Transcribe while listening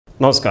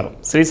నమస్కారం.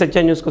 శ్రీ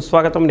సత్య న్యూస్కు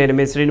స్వాగతం. నేను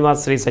మీ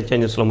శ్రీనివాస్. శ్రీ సత్య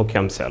న్యూస్లో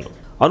ముఖ్యాంశాలు.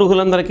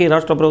 అర్హులందరికీ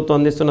రాష్ట్ర ప్రభుత్వం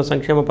అందిస్తున్న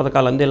సంక్షేమ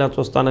పథకాలు అందేలా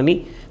చూస్తానని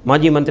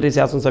మాజీ మంత్రి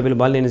శాసనసభ్యులు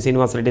బాలినేని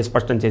శ్రీనివాసరెడ్డి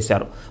స్పష్టం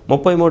చేశారు.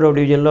 33వ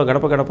డివిజన్లో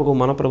గడప గడపకు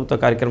మన ప్రభుత్వ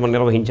కార్యక్రమం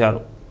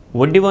నిర్వహించారు.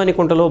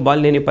 వడ్డివానికుంటలో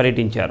బాలినేని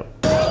పర్యటించారు.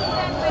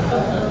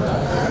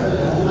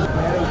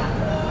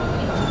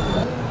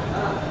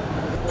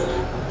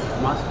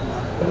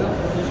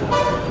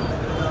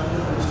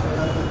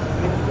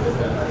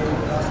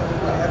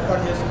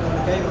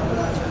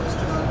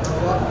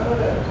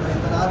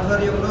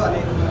 ఆధ్వర్యంలో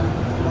అనేక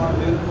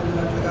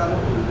మేలుకొన్నట్లుగాను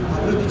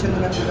అభివృద్ధి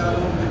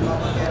చెందినట్లుగాను మీరు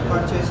మాకు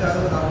ఏర్పాటు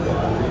చేశారు. రాబోయే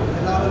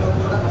దినాలలో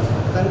కూడా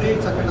తండ్రి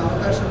చక్కని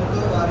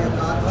అవకాశంతో వారి యొక్క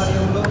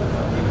ఆధ్వర్యంలో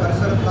ఈ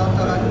పరిసర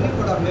ప్రాంతాలన్నీ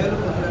కూడా మేలు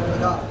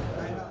పొందినట్లుగా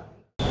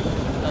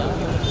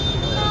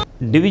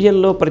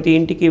డివిజన్లో ప్రతి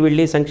ఇంటికి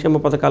వెళ్లి సంక్షేమ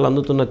పథకాలు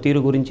అందుతున్న తీరు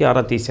గురించి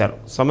ఆరా తీశారు.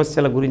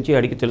 సమస్యల గురించి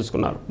అడిగి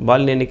తెలుసుకున్నారు.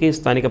 బాలినేనికి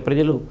స్థానిక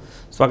ప్రజలు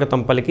స్వాగతం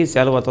పలికి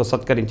శాలువాతో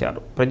సత్కరించారు.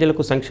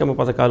 ప్రజలకు సంక్షేమ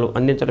పథకాలు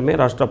అందించడమే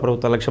రాష్ట్ర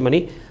ప్రభుత్వ లక్ష్యమని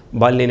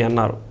బాలినేని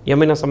అన్నారు.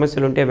 ఏమైనా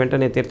సమస్యలుంటే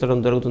వెంటనే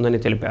తీర్చడం జరుగుతుందని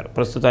తెలిపారు.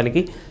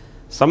 ప్రస్తుతానికి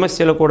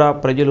సమస్యలు కూడా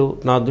ప్రజలు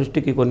నా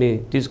దృష్టికి కొన్ని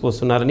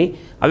తీసుకొస్తున్నారని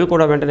అవి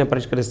కూడా వెంటనే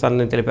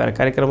పరిష్కరిస్తారని తెలిపారు.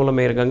 కార్యక్రమంలో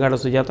mayor Gangada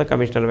Sujatha,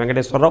 commissioner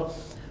Venkateswararao,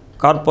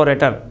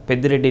 corporator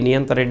Peddireddy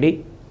నియంతరెడ్డి,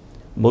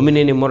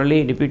 Bommineni Murali,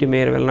 deputy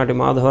mayor Velnati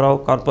Madhavarao,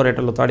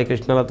 కార్పొరేటర్లు తాడి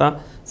కృష్ణలత,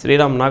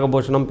 శ్రీరామ్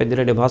నాగభూషణం,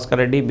 పెద్దిరెడ్డి భాస్కర్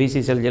రెడ్డి,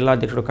 బీసీసీఎల్ జిల్లా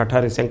అధ్యక్షుడు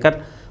కఠారి శంకర్,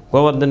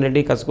 గోవర్ధన్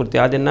రెడ్డి, కసుకుర్తి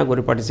ఆదిన్న,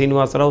 గురిపాటి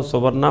శ్రీనివాసరావు,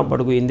 సువర్ణ,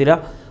 బడుగు Indira,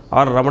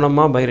 are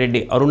Ramanamma,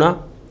 Byreddy Aruna,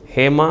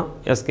 Hema,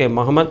 SK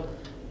Mohammed,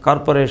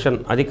 corporation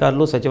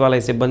అధికారులు,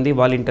 సచివాలయ సిబ్బంది,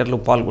 వాలంటీర్లు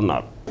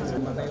పాల్గొన్నారు.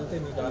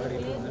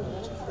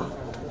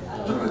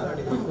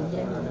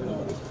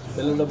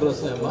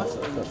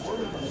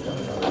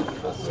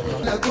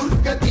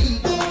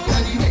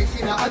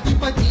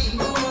 అధిపతి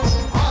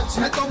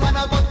ఆజ్ఞతో మన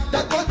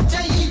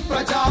వద్దకొచ్చే ఈ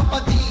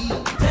ప్రజాపతి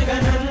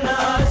జగనన్న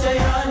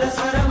ఆశయాల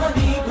స్వరము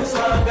నీకు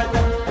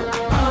స్వాగతం.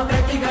 ఆ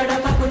ప్రతి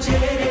గడపకు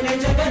చేరిన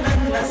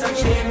జగనన్న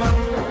సంక్షేమం.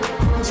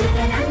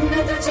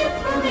 జగనన్నతో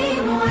చెప్పు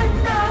మేము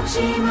అంతా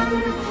క్షేమం.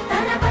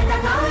 తన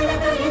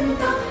పథకాలతో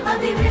ఎంతో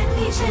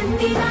అభివృద్ధి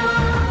చెందిన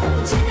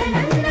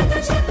జగనన్నతో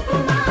చెప్పు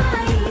మా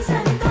ఈ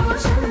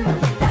సంతోషం.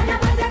 తన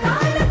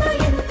పథకాలతో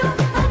ఎంతో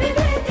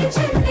అభివృద్ధి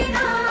చెందిన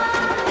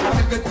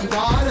జగతి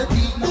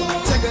వారధి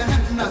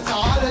జగనన్న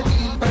సారథి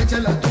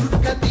ప్రజల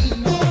దుర్గతి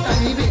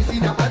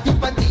తనివేసిన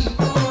అధిపతి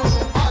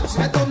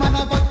ఆజ్ఞతో మన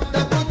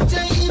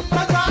వద్దకొచ్చే ఈ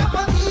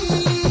ప్రజాపతి.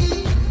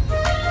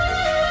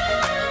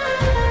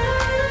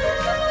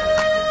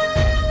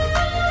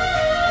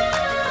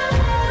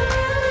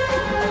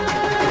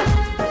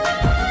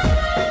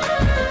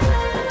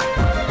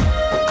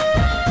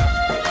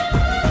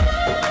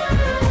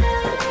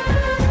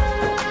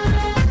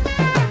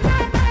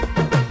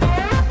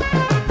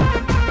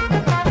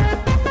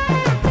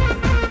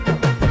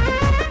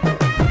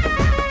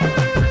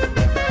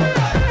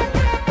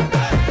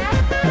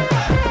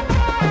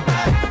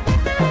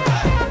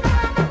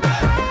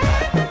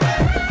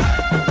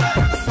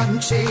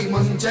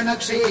 సంక్షేమం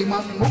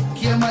జనక్షేమం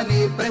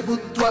ముఖ్యమనే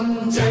ప్రభుత్వం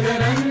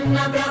జగనన్న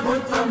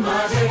ప్రభుత్వం. మా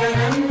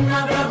జగనన్న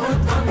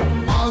ప్రభుత్వం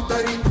మా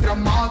దరిద్రం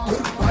మా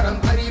దుర్భరం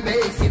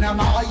పరివేసిన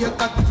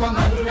నాయకత్వం.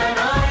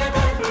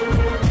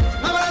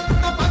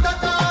 నవరత్న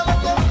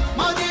పథకాలతో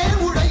మా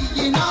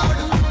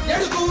దేవుడయ్యినాడు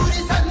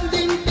ఎడుగూరి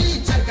సంధింటి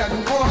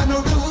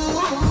జగన్మోహనుడు.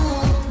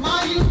 మా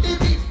ఇంటి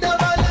బిడ్డ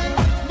వలె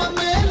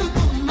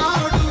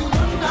మమ్మేలుతున్నాడు.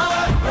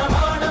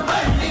 ప్రమాణం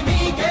మళ్ళీ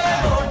మీకే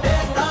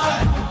ఓటేస్తా.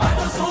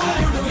 అటు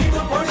సూర్యుడు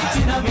ఇటు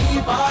పొడిచిన మీ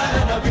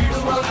పాలన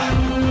విడువం.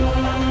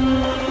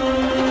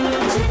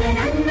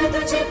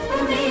 జగనన్నతో చెప్పు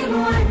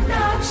మేము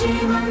అంతా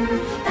క్షేమం.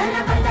 తన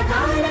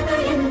పథకాలతో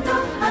ఎంతో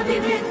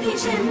అభివృద్ధి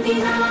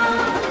చెందిన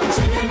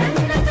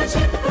జగనన్నతో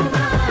చెప్పు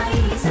మా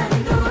ఈ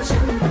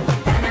సంతోషం.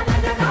 తన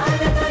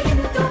పథకాలతో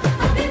ఎంతో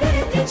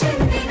అభివృద్ధి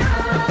చెందిన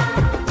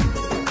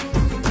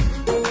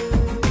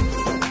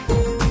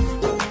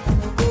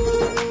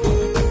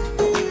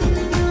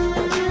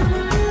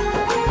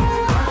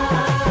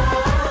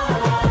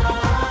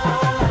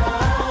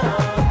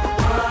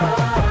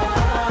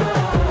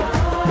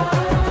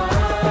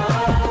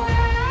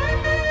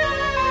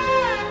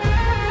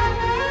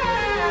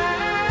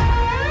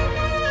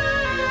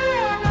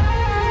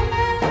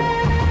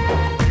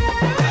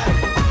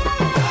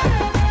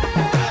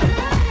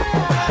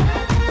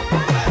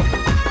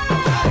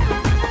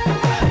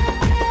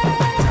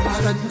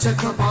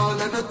జనరంజక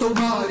పాలనతో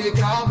మారి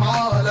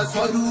గ్రామాల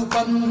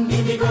స్వరూపం.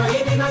 ఇదిగో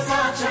ఇదిగో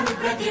సాక్ష్యం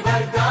ప్రతి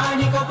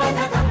వర్గానికో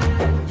పథకం.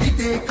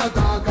 ఇదే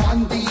కదా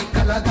గాంధీ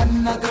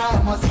కలగన్న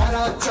గ్రామ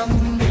స్వరాజ్యం.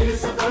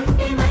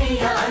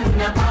 తెలుసుకుంటేమయ్య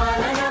అన్న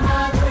పాలన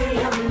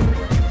మాధుర్యం.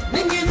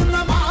 నింగినున్న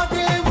మా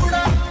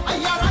దేవుడా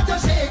అయ్యా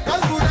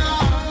రాజశేఖరుడా.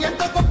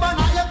 ఎంత గొప్ప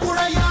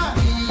నాయకుడయ్యా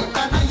ఈ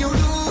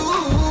తనయుడు.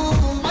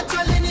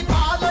 మచ్చలేని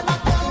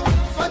పాలనతో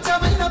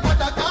స్వచ్ఛమైన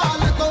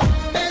పథకాలతో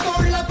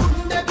పేదోళ్ల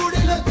గుండె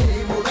గుడిలో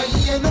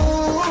దేవుడయ్యను.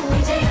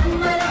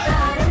 విజయమ్మల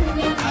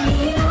కారుణ్యం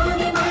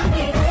నీలోని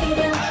మంది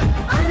ధైర్యం.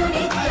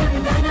 అనునిత్యం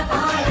ఘన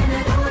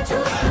పాలనలో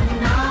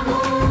చూస్తున్నాము.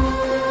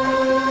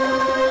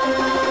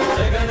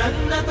 జగన్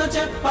జగనన్నతో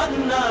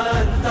చెప్పన్న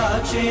అంతా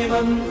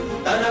క్షేమం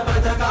తన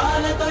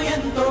పథకాలతో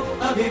ఎంతో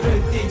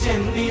అభివృద్ధి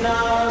చెందినా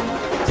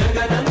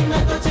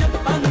జగనన్నతో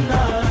చెప్పన్న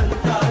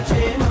అంతా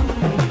క్షేమం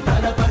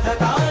తన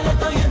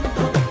పథకాలతో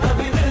ఎంతో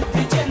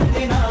అభివృద్ధి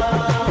చెందినా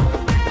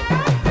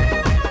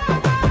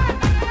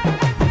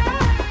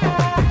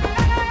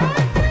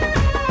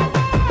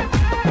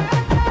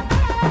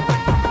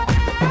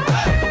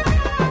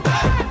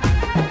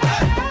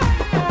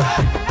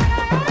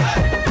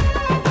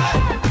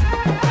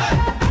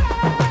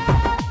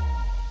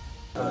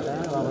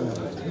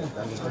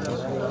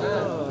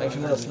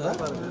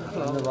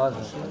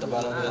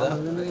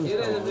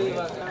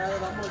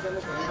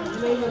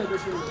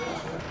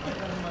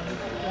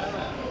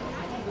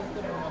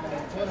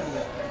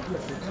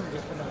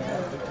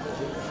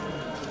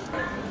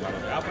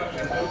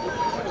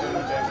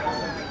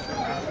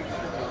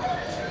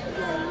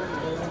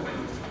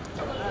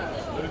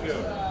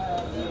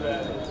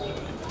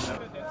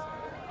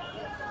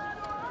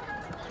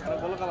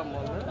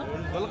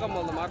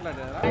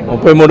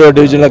ముప్పై 33వ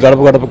డివిజన్లో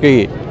గడప గడపకి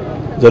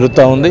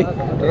జరుగుతూ ఉంది.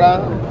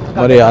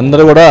 మరి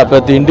అందరూ కూడా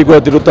ప్రతి ఇంటికి కూడా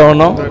తిరుగుతూ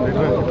ఉన్నాం,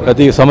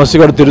 ప్రతి సమస్య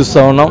కూడా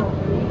తీరుస్తూ ఉన్నాం.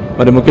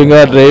 మరి ముఖ్యంగా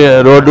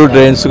రోడ్డు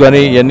డ్రైన్స్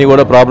కానీ ఇవన్నీ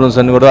కూడా ప్రాబ్లమ్స్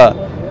అన్నీ కూడా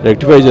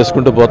రెక్టిఫై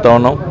చేసుకుంటూ పోతూ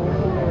ఉన్నాం.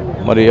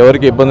 మరి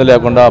ఎవరికి ఇబ్బంది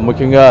లేకుండా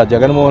ముఖ్యంగా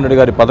జగన్మోహన్ రెడ్డి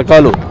గారి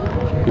పథకాలు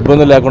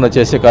ఇబ్బంది లేకుండా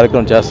చేసే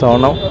కార్యక్రమం చేస్తూ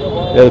ఉన్నాం.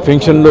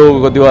 పెన్షన్లు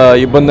కొద్దిగా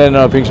ఇబ్బంది అయిన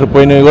పెన్షన్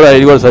పోయినవి కూడా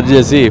ఇది కూడా సర్జ్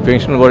చేసి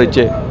పెన్షన్లు కూడా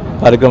ఇచ్చే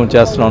కార్యక్రమం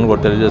చేస్తున్నామని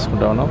కూడా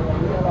తెలియజేసుకుంటా ఉన్నాం.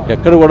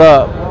 ఎక్కడ కూడా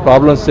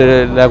ప్రాబ్లమ్స్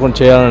లేకుండా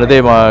చేయాలనేది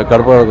మా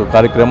గడప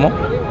కార్యక్రమం.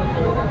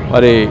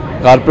 మరి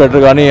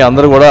కార్పొరేటర్ కానీ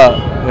అందరూ కూడా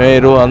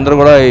అందరూ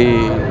కూడా ఈ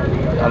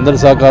అందరి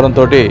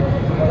సహకారంతో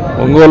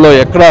ఒంగోలులో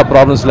ఎక్కడ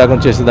ప్రాబ్లమ్స్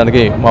లేకుండా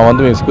చేసేదానికి మా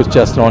వంతు మేము కృషి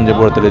చేస్తున్నామని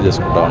చెప్పి కూడా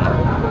తెలియజేసుకుంటా ఉన్నాం.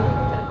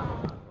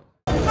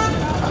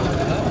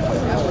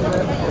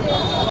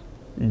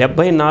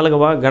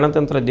 74వ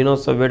గణతంత్ర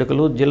దినోత్సవ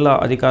వేడుకలు జిల్లా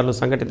అధికారులు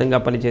సంఘటితంగా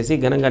పనిచేసి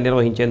ఘనంగా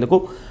నిర్వహించేందుకు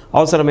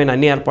అవసరమైన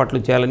అన్ని ఏర్పాట్లు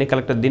చేయాలని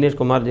కలెక్టర్ దినేష్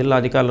కుమార్ జిల్లా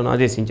అధికారులను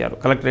ఆదేశించారు.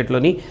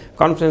 కలెక్టరేట్లోని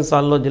కాన్ఫరెన్స్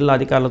హాల్లో జిల్లా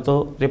అధికారులతో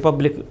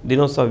రిపబ్లిక్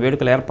దినోత్సవ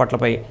వేడుకల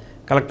ఏర్పాట్లపై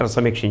కలెక్టర్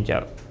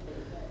సమీక్షించారు.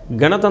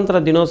 గణతంత్ర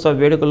దినోత్సవ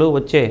వేడుకలు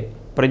వచ్చే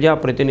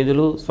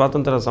ప్రజాప్రతినిధులు,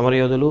 స్వాతంత్ర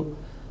సమరయోధులు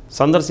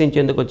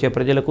సందర్శించేందుకు వచ్చే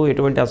ప్రజలకు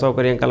ఎటువంటి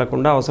అసౌకర్యం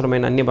కలగకుండా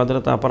అవసరమైన అన్ని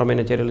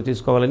భద్రతాపరమైన చర్యలు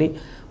తీసుకోవాలని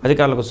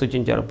అధికారులకు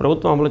సూచించారు.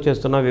 ప్రభుత్వం అమలు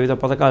చేస్తున్న వివిధ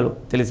పథకాలు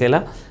తెలిసేలా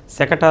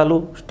శకటాలు,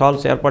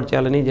 స్టాల్స్ ఏర్పాటు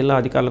చేయాలని జిల్లా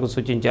అధికారులకు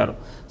సూచించారు.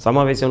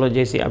 సమావేశంలో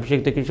జేసీ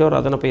అభిషేక్ కిషోర్,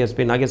 అదనపు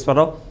SP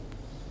Nageswararao,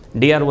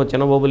 DRO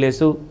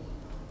చెన్నబోబులేసు,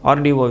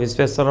 RDO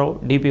Visweswara Rao,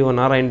 DPO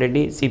Narayana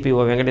Reddy,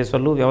 CPO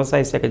Venkateswarlu,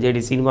 వ్యవసాయ శాఖ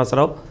JD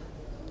Srinivasarao,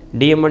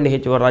 DM and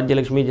HO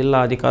Rajyalakshmi జిల్లా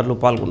అధికారులు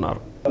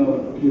పాల్గొన్నారు.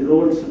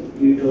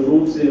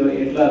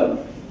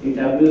 ఈ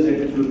డబ్ల్యూస్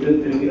అయితే చుట్టూ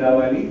తిరిగి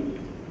రావాలి.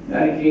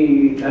 దానికి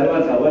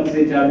తర్వాత వన్స్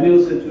ఈ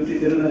డబ్ల్యూస్ చుట్టూ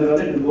తిరిగిన తర్వాత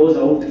it goes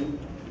out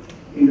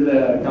in the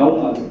town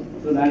also.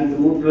 So దానికి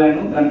రూట్ ప్లాన్,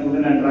 దానికి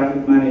ఉన్న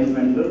ట్రాఫిక్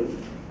మేనేజ్మెంట్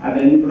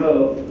అదన్నీ కూడా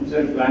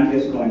ఒకసారి ప్లాన్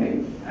చేసుకోండి.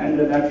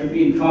 And that should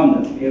be inform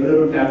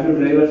ఎవరెవరు ట్యాబ్లెట్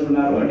డ్రైవర్స్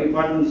ఉన్నారో ఆ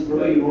డిపార్ట్మెంట్స్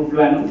కూడా ఈ రూట్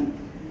ప్లాన్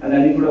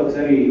అదన్నీ కూడా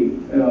ఒకసారి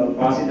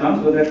pass it on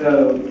so that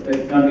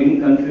not any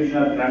confusion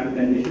are traffic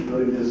condition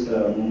during this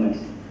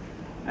moments.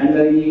 And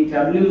ఈ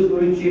ట్యాబ్లెట్స్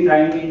గురించి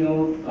టైమింగ్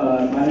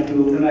మనకి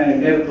ఉన్న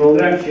entire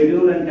programme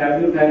schedule and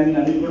tablet timing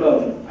అన్ని కూడా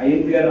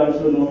INPR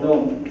also note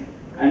down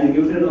and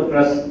give to the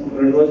press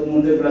 2 రోజుల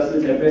ముందే press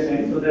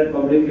చెప్పేసాను. So that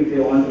public if they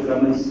want to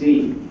come and see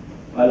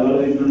వాళ్ళ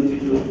ఇంట్లో నుంచి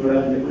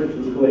చూసుకోవడానికి కూడా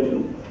చూసుకోవచ్చు.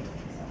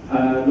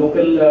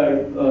 Local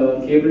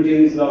cable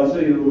TVs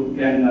also you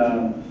can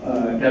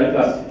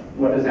telecast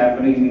what is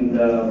happening in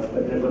the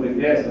Republic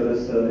Day as well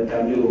as the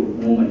W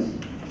movements.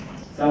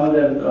 Some of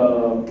the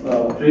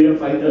freedom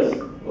fighters,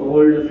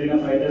 old freedom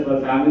fighters, were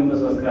family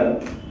members was killed.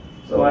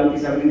 So while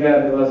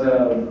there was a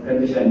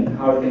condition,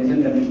 hard tension,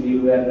 and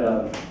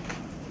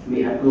we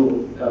had to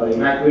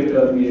evacuate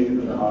immediately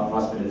to the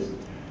hospitals.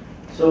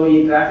 So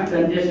in traffic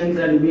congestions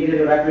and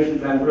immediate evacuation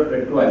plan kuda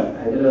pettuval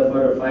either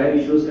for fire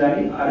issues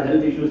kani or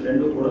health issues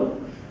rendu kuda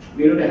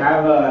we need to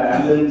have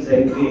ambulance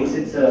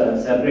exits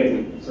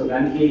separately. So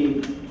then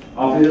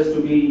officers to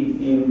be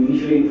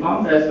initially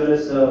informed as well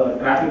as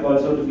traffic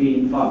also to be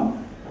informed.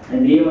 And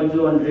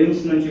DMHO and DRIMS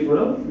nunchi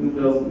kuda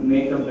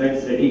make the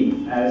beds ready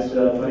as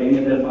for any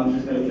other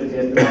functions collected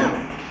chestunnaru.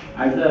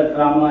 And the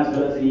trauma as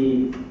well as the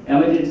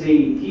emergency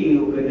key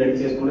ready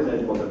chestunటే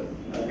సరిపోతుంది.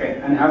 Okay,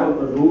 and have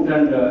a route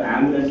and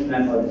ambulance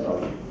plan for this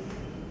also.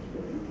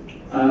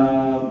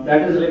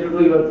 That is related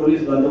to your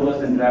police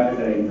bandobast and traffic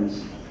arrangements.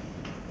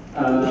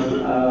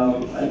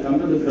 I'll come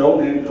to the ground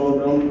and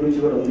ground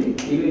గురించి కూడా ఉంది.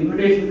 ఈ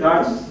invitation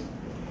cards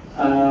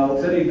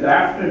ఒకసారి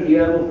draft and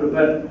DRO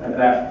prepare a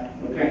draft.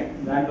 Okay,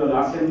 దాంట్లో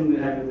last time we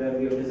have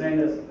designed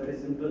a very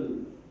simple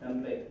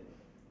template.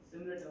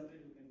 Similar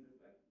template you can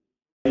prepare.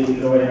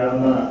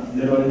 27న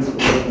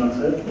నిర్వహించుకుంటున్నాం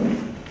sir.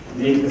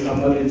 దీనికి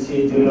సంబంధించి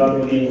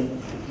జిల్లాలోని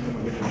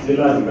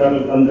జిల్లా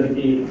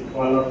అధికారులందరికీ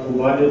వాళ్ళకు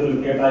బాధ్యతలు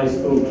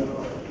కేటాయిస్తూ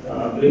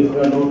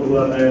బ్రీఫ్గా నోటు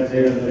కూడా తయారు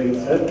చేయడం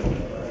జరిగింది సార్.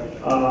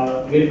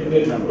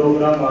 వీరికి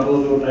ప్రోగ్రామ్ ఆ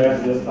రోజు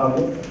తయారు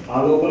చేస్తాము. ఆ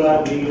లోపల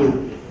వీళ్ళు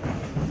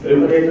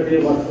ప్రిపరేటరీ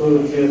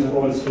వర్క్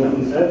చేసుకోవాల్సి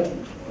ఉంటుంది సార్.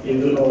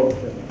 ఇందులో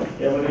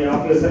ఎవరి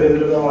ఆఫీసర్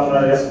ఎదురుగా వాళ్ళ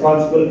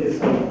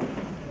రెస్పాన్సిబిలిటీస్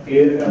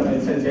క్లియర్గా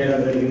మెన్షన్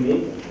చేయడం జరిగింది.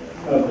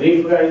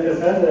 బ్రీఫ్గా అయితే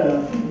సార్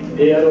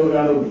ఏఆర్ఓ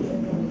గారు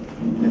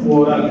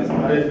ఓవరాల్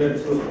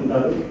అరేంజ్మెంట్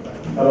చూసుకుంటారు.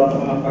 తర్వాత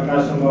మన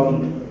ప్రకాశం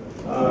భవన్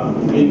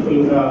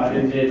బ్రీఫుల్గా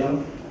అరేంజ్ చేయడం,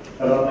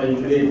 తర్వాత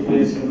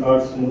ఇంగ్రీడియంట్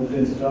కార్డ్స్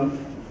ముద్రించడం,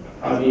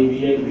 అవి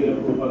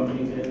విఐపీలకు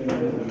పంపిణీ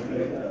చేయడం.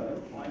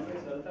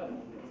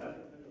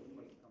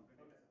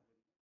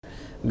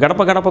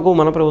 గడప గడపకు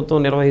మన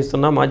ప్రభుత్వం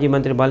నిర్వహిస్తున్న మాజీ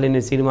మంత్రి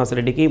బాలినేని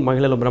శ్రీనివాసరెడ్డికి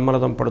మహిళలు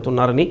బ్రహ్మరథం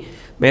పడుతున్నారని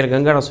మేయర్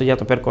గంగాడ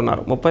సుజాత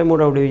పేర్కొన్నారు.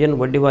 33వ డివిజన్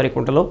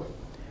వడ్డివారికుంటలో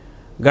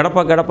గడప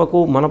గడపకు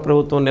మన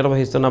ప్రభుత్వం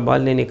నిర్వహిస్తున్న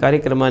బాలినేని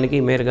కార్యక్రమానికి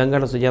మేయర్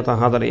గంగాడ సుజాత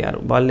హాజరయ్యారు.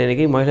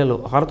 బాలినేనికి మహిళలు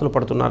హారతులు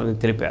పడుతున్నారని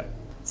తెలిపారు.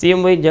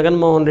 సీఎం వై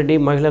జగన్మోహన్ రెడ్డి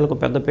మహిళలకు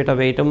పెద్దపీట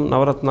వేయటం,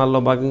 నవరత్నాల్లో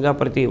భాగంగా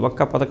ప్రతి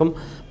ఒక్క పథకం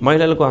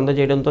మహిళలకు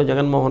అందజేయడంతో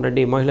జగన్మోహన్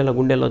రెడ్డి మహిళల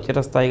గుండెల్లో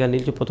చిరస్థాయిగా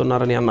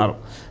నిలిచిపోతున్నారని అన్నారు.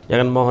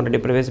 జగన్మోహన్ రెడ్డి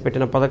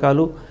ప్రవేశపెట్టిన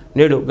పథకాలు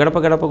నేడు గడప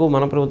గడపకు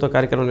మన ప్రభుత్వ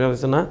కార్యక్రమం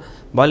నిర్వహిస్తున్న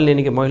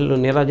బాలినేనికి మహిళలు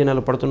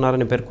నీరాజనాలు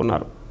పడుతున్నారని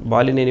పేర్కొన్నారు.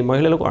 బాలినేని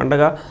మహిళలకు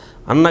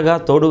అన్నగా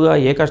తోడుగా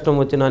ఏ కష్టం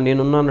వచ్చినా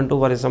నేనున్నానంటూ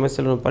వారి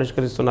సమస్యలను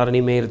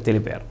పరిష్కరిస్తున్నారని మేయర్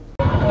తెలిపారు.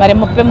 మరి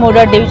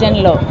 33వ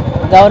డివిజన్లో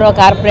గౌరవ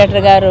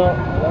కార్పొరేటర్ గారు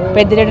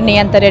పెద్దిరెడ్డి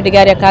నియంతరెడ్డి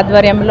గారి యొక్క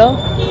ఆధ్వర్యంలో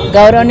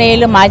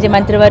గౌరవనీయులు మాజీ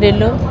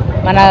మంత్రివర్యులు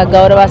మన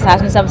గౌరవ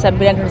శాసనసభ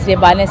సభ్యులైనటువంటి శ్రీ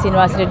బాలినేని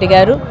శ్రీనివాసరెడ్డి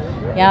గారు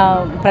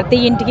ప్రతి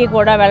ఇంటికి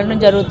కూడా వెళ్ళడం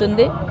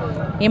జరుగుతుంది.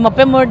 ఈ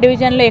 33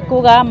 డివిజన్లో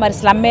ఎక్కువగా మరి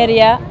స్లమ్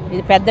ఏరియా,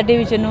 ఇది పెద్ద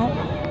డివిజను.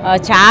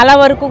 చాలా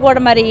వరకు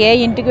కూడా మరి ఏ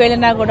ఇంటికి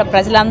వెళ్ళినా కూడా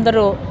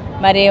ప్రజలందరూ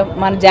మరి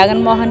మన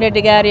జగన్మోహన్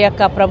రెడ్డి గారి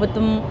యొక్క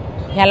ప్రభుత్వం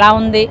ఎలా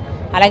ఉంది,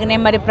 అలాగనే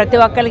మరి ప్రతి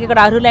ఒక్కరికి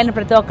కూడా అర్హులైన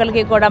ప్రతి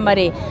ఒక్కరికి కూడా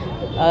మరి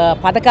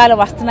పథకాలు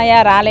వస్తున్నాయా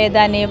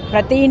రాలేదా అని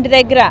ప్రతి ఇంటి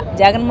దగ్గర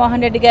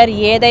జగన్మోహన్ రెడ్డి గారు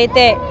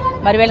ఏదైతే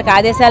మరి వీళ్ళకి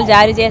ఆదేశాలు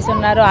జారీ చేసి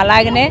ఉన్నారో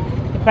అలాగనే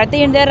ప్రతి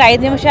ఇంటి దగ్గర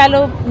 5 నిమిషాలు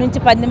నుంచి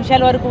 10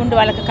 నిమిషాల వరకు ఉండి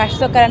వాళ్ళకి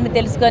కష్టసుఖాన్ని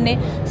తెలుసుకొని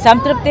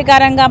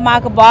సంతృప్తికరంగా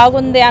మాకు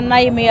బాగుంది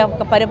అన్నయ్య, మీ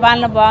యొక్క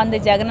పరిపాలన బాగుంది,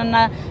 జగనన్న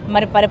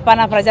మరి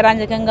పరిపాలన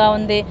ప్రజారంజకంగా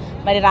ఉంది,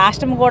 మరి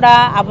రాష్ట్రం కూడా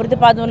అభివృద్ధి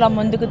పదంలో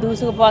ముందుకు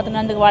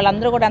దూసుకుపోతున్నందుకు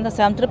వాళ్ళందరూ కూడా అంత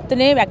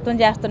సంతృప్తిని వ్యక్తం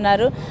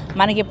చేస్తున్నారు.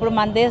 మనకి ఇప్పుడు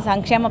మనది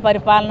సంక్షేమ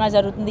పరిపాలన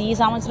జరుగుతుంది. ఈ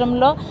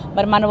సంవత్సరంలో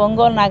మరి మన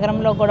ఒంగోలు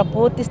నగరంలో కూడా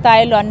పూర్తి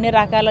స్థాయిలో అన్ని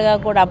రకాలుగా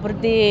కూడా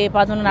అభివృద్ధి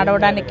పదంలో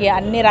నడవడానికి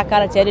అన్ని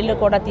రకాల చర్యలు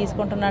కూడా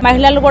తీసుకుంటున్నారు.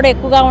 మహిళలు కూడా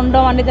ఎక్కువగా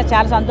ఉండడం అనేది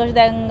చాలా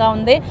సంతోషదాయకంగా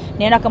ఉంది.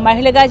 నేను ఒక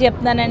మహిళగా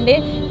చెప్తున్నానండి,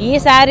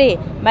 ఈసారి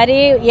మరి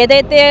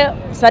ఏదైతే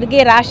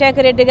స్వర్గీయ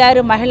రాజశేఖర రెడ్డి గారు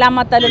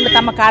మహిళామ్మ తల్లులు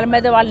తమ కాళ్ళ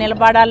మీద వాళ్ళు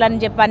నిలబడాలని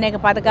చెప్పి అనేక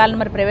పథకాలను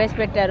మరి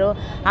ప్రవేశపెట్టారు.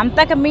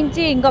 అంతకు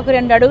మించి ఇంకొక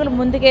 2 అడుగులు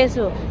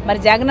ముందుకేసు మరి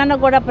జగనన్న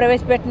కూడా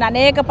ప్రవేశపెట్టిన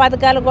అనేక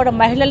పథకాలు కూడా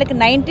మహిళలకి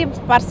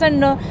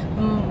 90%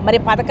 మరి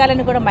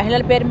పథకాలను కూడా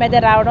మహిళల పేరు మీదే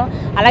రావడం,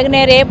 అలాగనే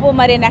రేపు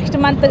మరి నెక్స్ట్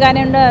మంత్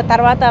కానీ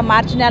తర్వాత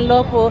మార్చి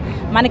నెలలోపు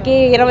మనకి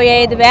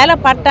 25,000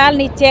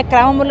 పట్టాలను ఇచ్చే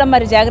క్రమంలో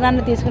మరి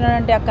జగనన్న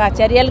తీసుకున్నటువంటి యొక్క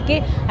చర్యలకి,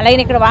 అలాగే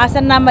ఇక్కడ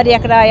వాసన్న మరి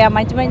అక్కడ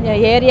మంచి మంచి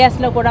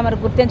ఏరియాస్లో కూడా మరి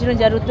గుర్తించడం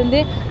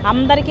జరుగుతుంది.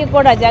 అందరికీ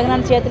కూడా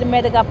జగనన్న చేతుల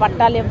మీదుగా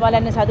పట్టాలు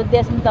ఇవ్వాలనే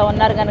సదుద్దేశంతో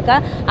ఉన్నారు కనుక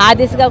ఆ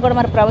దిశగా కూడా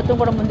మరి ప్రభుత్వం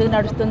కూడా ముందుకు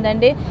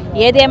నడుస్తుందండి.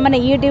 ఏదేమన్నా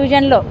ఈ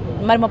డివిజన్లో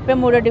మరి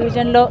 33వ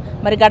డివిజన్లో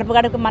మరి గడప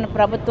గడప మన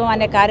ప్రభుత్వం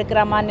అనే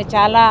కార్యక్రమాన్ని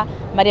చాలా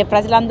మరి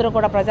ప్రజలందరూ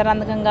కూడా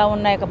ప్రజారంజకంగా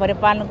ఉన్న యొక్క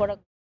పరిపాలన కూడా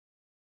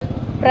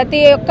ప్రతి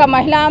ఒక్క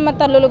మహిళామ్మ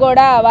తల్లులు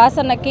కూడా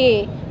వాసన్నకి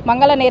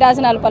మంగళ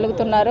నీరాజనాలు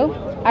పలుకుతున్నారు.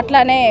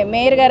 అట్లానే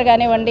మేయర్ గారు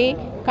కానివ్వండి,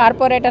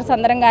 కార్పొరేటర్స్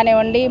అందరం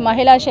కానివ్వండి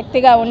మహిళా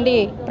శక్తిగా ఉండి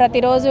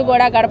ప్రతిరోజు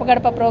కూడా గడప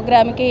గడప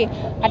ప్రోగ్రామ్కి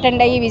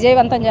అటెండ్ అయ్యి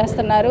విజయవంతం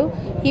చేస్తున్నారు.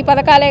 ఈ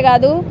పథకాలే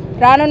కాదు,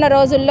 రానున్న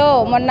రోజుల్లో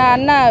మొన్న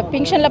అన్న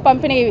పింఛన్ల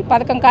పంపిణీ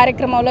పథకం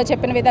కార్యక్రమంలో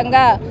చెప్పిన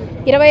విధంగా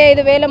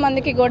 25,000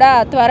 మందికి కూడా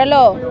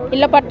త్వరలో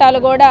ఇళ్ల పట్టాలు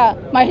కూడా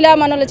మహిళా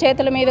మనుల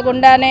చేతుల మీద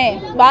గుండానే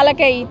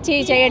వాళ్ళకే ఇచ్చి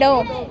చేయడం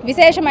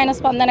విశేషమైన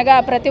స్పందనగా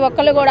ప్రతి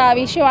ఒక్కరు కూడా ఆ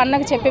విషయం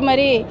అన్నకు చెప్పి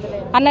మరీ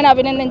అన్నను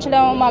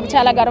అభినందించడం మాకు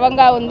చాలా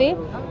గర్వంగా ఉంది.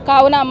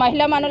 కావున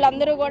మహిళా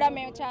మనులందరూ కూడా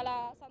మేము చాలా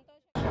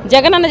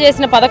జగనన్న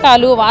చేసిన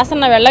పథకాలు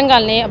వాసన్న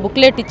వెళ్ళంగాల్ని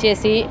బుక్లెట్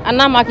ఇచ్చేసి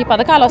అన్న మాకు ఈ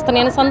పథకాలు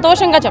వస్తున్నాయని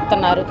సంతోషంగా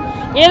చెప్తున్నారు.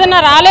 ఏదన్నా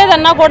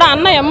రాలేదన్నా కూడా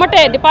అన్న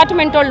ఎమ్మటే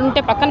డిపార్ట్మెంట్ వాళ్ళు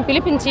ఉంటే పక్కన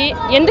పిలిపించి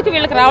ఎందుకు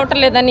వీళ్ళకి రావటం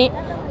లేదని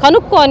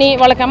కనుక్కొని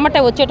వాళ్ళకి ఎమ్మటే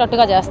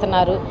వచ్చేటట్టుగా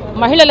చేస్తున్నారు.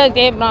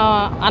 మహిళలైతే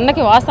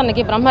అన్నకి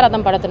వాసన్నకి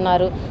బ్రహ్మరథం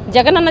పడుతున్నారు.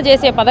 జగనన్న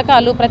చేసే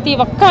పథకాలు ప్రతి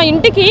ఒక్క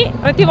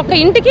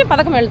ఇంటికి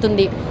పథకం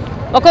వెళ్తుంది.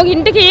 ఒక్కొక్క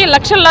ఇంటికి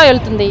లక్షల్లో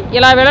వెళ్తుంది.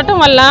 ఇలా వెళ్ళటం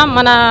వల్ల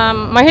మన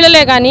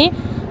మహిళలే కానీ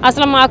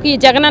అసలు మాకు ఈ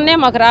జగనన్నే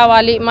మాకు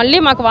రావాలి, మళ్ళీ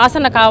మాకు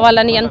వాసన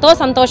కావాలని ఎంతో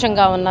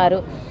సంతోషంగా ఉన్నారు.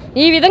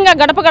 ఈ విధంగా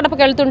గడప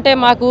గడపకి వెళ్తుంటే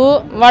మాకు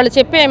వాళ్ళు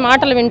చెప్పే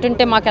మాటలు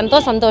వింటుంటే మాకు ఎంతో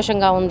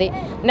సంతోషంగా ఉంది.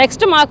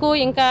 నెక్స్ట్ మాకు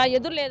ఇంకా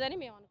ఎదురు లేదని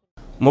మేము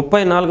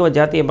 34వ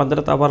జాతీయ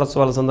భద్రతా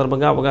వారోత్సవాల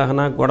సందర్భంగా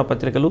అవగాహన గోడ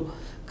పత్రికలు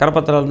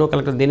కరపత్రాలను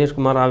కలెక్టర్ దినేష్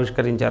కుమార్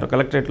ఆవిష్కరించారు.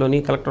 కలెక్టరేట్లోని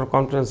కలెక్టర్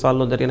కాన్ఫరెన్స్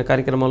హాల్లో జరిగిన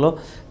కార్యక్రమంలో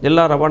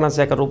జిల్లా రవాణా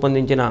శాఖ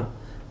రూపొందించిన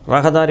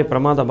రహదారి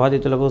ప్రమాద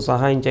బాధితులకు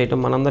సహాయం చేయటం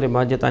మనందరి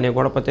బాధ్యత అనే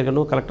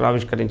గోడపత్రికను కలెక్టర్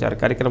ఆవిష్కరించారు.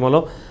 కార్యక్రమంలో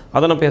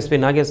అదనపు SP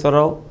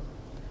Nageswararao,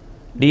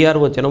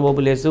 DRO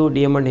చినబోబులేసు,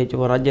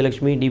 DM and HO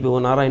Rajyalakshmi, DPO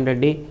Narayana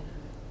Reddy,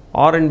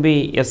 ఆర్ఎండ్బి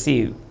SC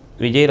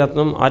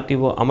Vijayaratnam,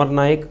 RTO Amar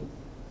Naik,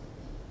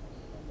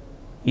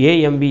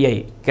 ఏఎంబీఐ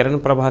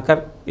Kiran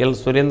Prabhakar, L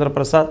Surendra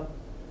Prasad,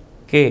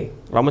 K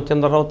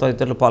Ramachandra Rao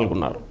తదితరులు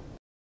పాల్గొన్నారు.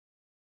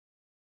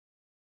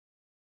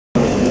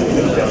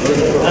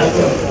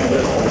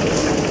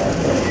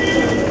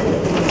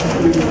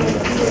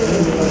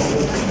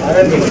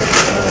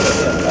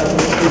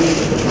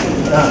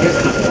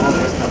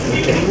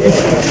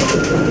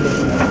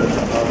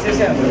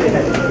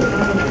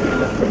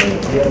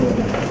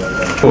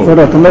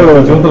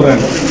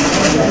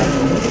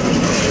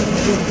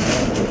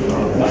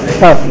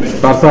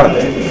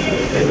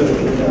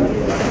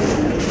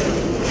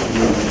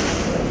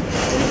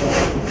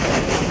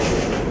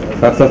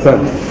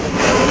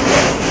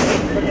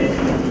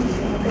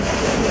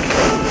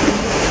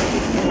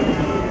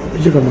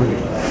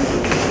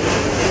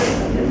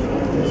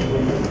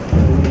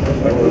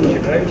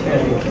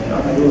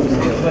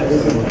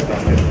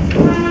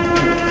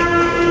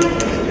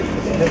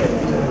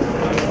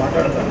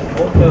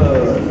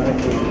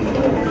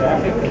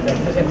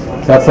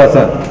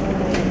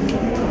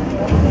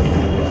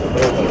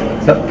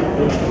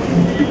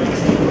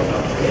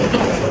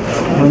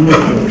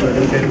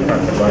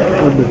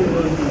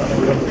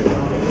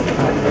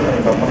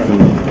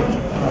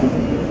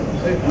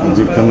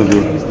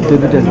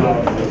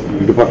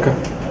 ఇటు పక్క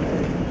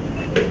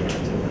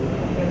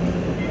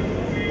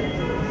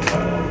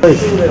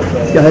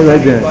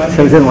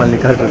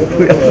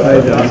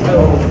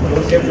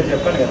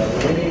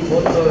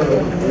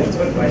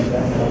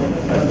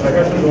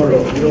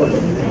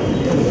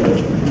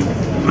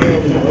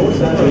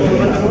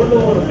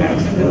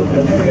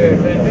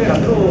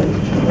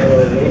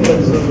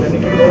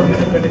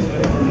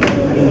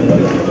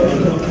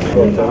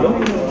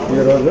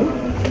ఈరోజు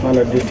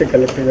మన డిస్ట్రిక్ట్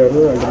కలెక్టర్ గారు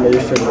అండ్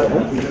మేజిస్ట్రేట్ గారు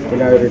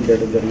ఇనాగరేట్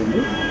చేయడం జరిగింది.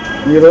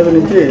 ఈ రోజు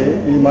నుంచి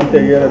ఈ మంత్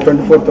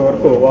 24th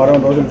వరకు వారం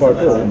రోజుల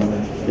పాటు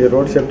ఈ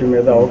రోడ్ సేఫ్టీ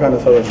మీద అవగాహన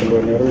సదస్సులు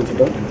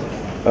నిర్వహించడం,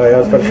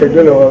 as per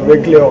schedule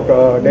weekly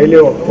daily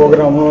ఒక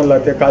ప్రోగ్రాము,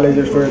 లేకపోతే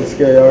కాలేజీ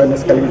స్టూడెంట్స్కి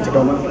అవేర్నెస్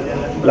కలిగించడం,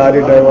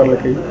 లారీ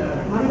డ్రైవర్లకి,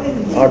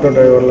 ఆటో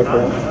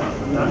డ్రైవర్లకి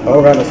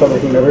అవగాహన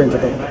సదస్సులు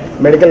నిర్వహించడం,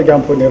 మెడికల్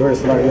క్యాంపు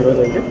నిర్వహిస్తున్నాం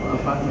ఈరోజు.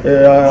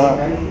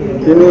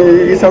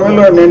 ఈ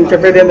సమయంలో నేను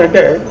చెప్పేది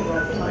ఏంటంటే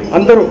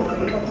అందరూ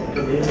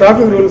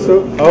ట్రాఫిక్ రూల్స్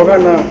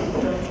అవగాహన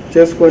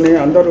చేసుకొని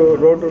అందరూ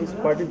రోడ్ రూల్స్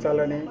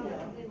పాటించాలని.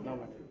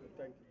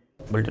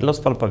 బులెటిన్లో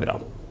స్వల్ప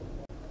విరామం.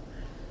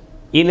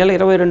 ఈ నెల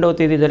 22వ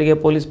తేదీ జరిగే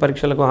పోలీస్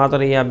పరీక్షలకు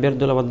హాజరయ్యే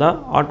అభ్యర్థుల వద్ద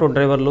ఆటో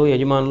డ్రైవర్లు,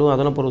 యజమానులు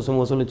అదనపు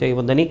రుసుము వసూలు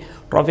చేయవద్దని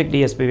ట్రాఫిక్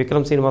డీఎస్పీ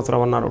విక్రమ్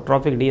శ్రీనివాసరావు అన్నారు.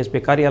 ట్రాఫిక్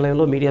డీఎస్పీ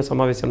కార్యాలయంలో మీడియా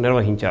సమావేశం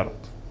నిర్వహించారు.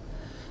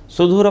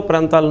 సుదూర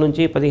ప్రాంతాల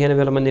నుంచి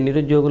 15,000 మంది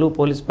నిరుద్యోగులు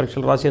పోలీస్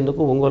పరీక్షలు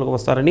రాసేందుకు ఒంగోలుకు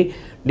వస్తారని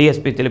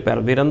డీఎస్పీ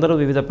తెలిపారు. వీరందరూ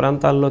వివిధ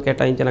ప్రాంతాల్లో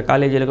కేటాయించిన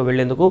కాలేజీలకు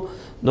వెళ్లేందుకు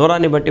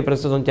దూరాన్ని బట్టి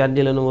ప్రస్తుతం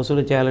ఛార్జీలను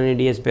వసూలు చేయాలని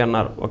డీఎస్పీ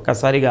అన్నారు.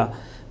 ఒక్కసారిగా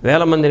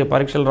వేల మందిని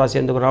పరీక్షలు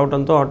రాసేందుకు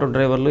రావడంతో ఆటో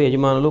డ్రైవర్లు,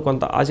 యజమానులు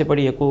కొంత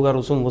ఆశపడి ఎక్కువగా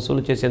రుసుము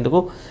వసూలు చేసేందుకు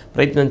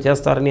ప్రయత్నం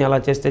చేస్తారని, అలా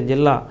చేస్తే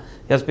జిల్లా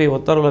ఎస్పీ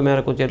ఉత్తర్వుల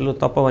మేరకు చర్యలు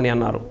తప్పవని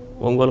అన్నారు.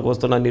 ఒంగోలుకు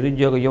వస్తున్న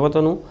నిరుద్యోగ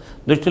యువతను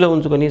దృష్టిలో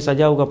ఉంచుకొని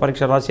సజావుగా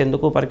పరీక్ష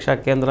రాసేందుకు, పరీక్షా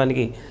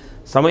కేంద్రానికి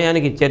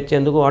సమయానికి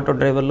చేర్చేందుకు ఆటో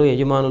డ్రైవర్లు,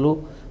 యజమానులు,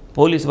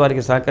 పోలీసు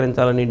వారికి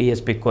సహకరించాలని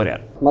డీఎస్పీ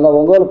కోరారు. మన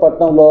ఒంగోలు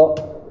పట్టణంలో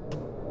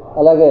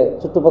అలాగే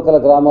చుట్టుపక్కల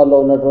గ్రామాల్లో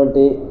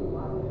ఉన్నటువంటి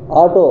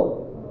ఆటో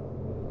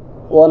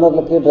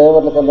ఓనర్లకి,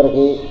 డ్రైవర్లకి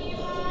అందరికీ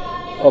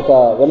ఒక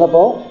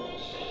విన్నపం.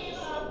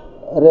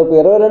 రేపు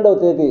 22వ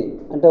తేదీ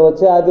అంటే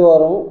వచ్చే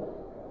ఆదివారం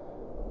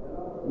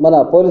మన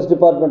పోలీస్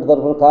డిపార్ట్మెంట్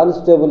తరఫున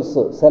కానిస్టేబుల్స్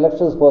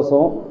సెలక్షన్స్ కోసం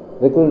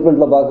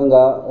రిక్రూట్మెంట్లో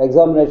భాగంగా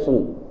ఎగ్జామినేషన్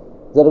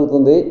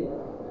జరుగుతుంది.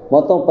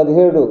 మొత్తం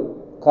 17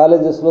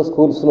 కాలేజెస్లో,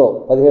 స్కూల్స్లో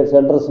 17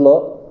 సెంటర్స్లో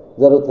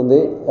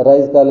జరుగుతుంది.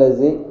 Rise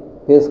college,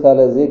 piece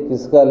college,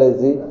 quiz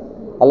college,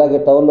 అలాగే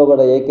టౌన్లో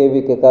కూడా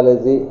ఏకేవీకే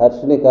college,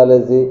 Harshini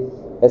college,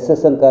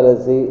 SSN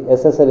college,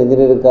 SSN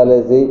engineering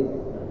college,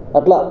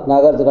 అట్లా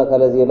నాగార్జున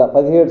కాలేజీ, ఇలా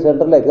 17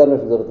 సెంటర్లో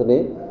ఎగ్జామినేషన్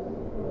జరుగుతున్నాయి.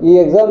 ఈ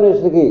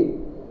ఎగ్జామినేషన్కి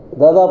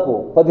దాదాపు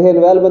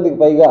 15,000 మందికి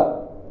పైగా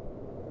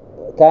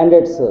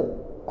క్యాండిడేట్స్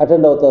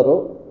అటెండ్ అవుతారు.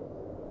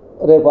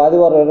 రేపు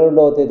ఆదివారం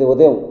 22వ తేదీ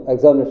ఉదయం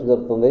ఎగ్జామినేషన్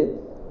జరుగుతుంది.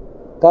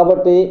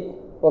 కాబట్టి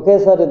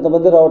ఒకేసారి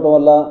ఇంతమంది రావటం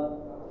వల్ల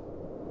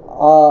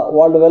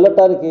వాళ్ళు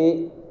వెళ్ళటానికి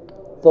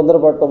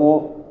తొందరపడటము,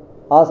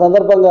 ఆ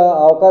సందర్భంగా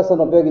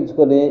అవకాశాన్ని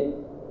ఉపయోగించుకొని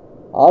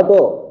ఆటో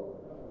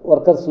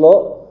వర్కర్స్లో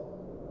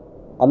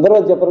అందరూ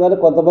అని చెప్పరు కానీ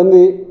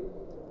కొంతమంది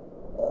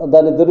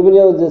దాన్ని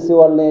దుర్వినియోగం చేసి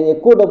వాళ్ళని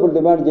ఎక్కువ డబ్బులు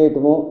డిమాండ్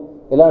చేయటము,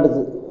 ఇలాంటి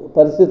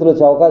పరిస్థితులు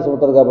వచ్చే అవకాశం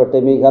ఉంటుంది. కాబట్టి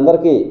మీకు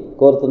అందరికీ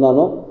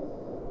కోరుతున్నాను,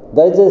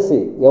 దయచేసి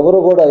ఎవరు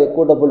కూడా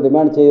ఎక్కువ డబ్బులు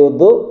డిమాండ్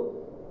చేయవద్దు.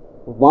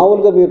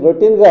 మామూలుగా మీరు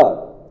రొటీన్గా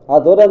ఆ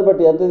దూరాన్ని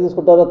బట్టి ఎంత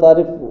తీసుకుంటారో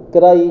తారీఫ్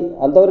కిరాయి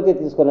అంతవరకే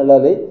తీసుకొని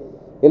వెళ్ళాలి.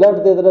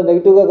 ఇలాంటిది ఏదైనా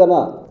నెగిటివ్గా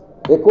కన్నా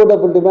ఎక్కువ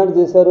డబ్బులు డిమాండ్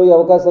చేశారు, ఈ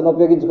అవకాశాన్ని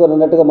ఉపయోగించుకొని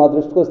అన్నట్టుగా మా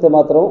దృష్టికి వస్తే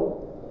మాత్రం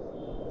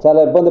చాలా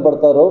ఇబ్బంది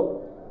పడతారు.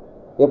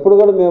 ఎప్పుడు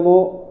కూడా మేము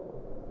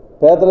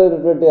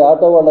పేదలైనటువంటి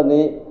ఆటో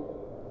వాళ్ళని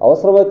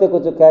అవసరమైతే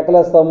కొంచెం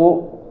కేకలేస్తాము,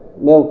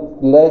 మేము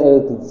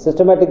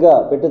సిస్టమేటిక్గా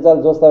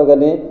పెట్టించాలని చూస్తాము.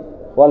 కానీ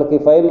వాళ్ళకి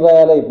ఫైన్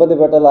రాయాలి, ఇబ్బంది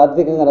పెట్టాలి,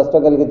 ఆర్థికంగా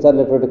నష్టం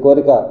కలిగించాలనేటువంటి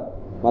కోరిక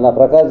మన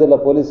ప్రకాశం జిల్లా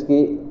పోలీస్కి,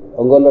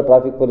 ఒంగోలులో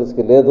ట్రాఫిక్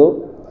పోలీస్కి లేదు.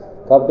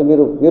 కాబట్టి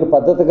మీరు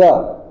పద్ధతిగా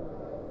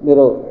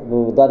మీరు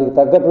దానికి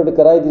తగ్గటువంటి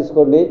కిరాయి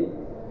తీసుకోండి.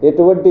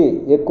 ఎటువంటి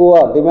ఎక్కువ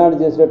డిమాండ్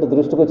చేసినట్టు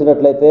దృష్టికి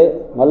వచ్చినట్లయితే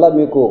మళ్ళీ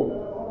మీకు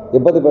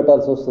ఇబ్బంది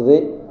పెట్టాల్సి వస్తుంది.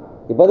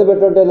 ఇబ్బంది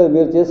పెట్టంటే లేదు,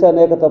 మీరు చేసే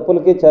అనేక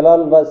తప్పులకి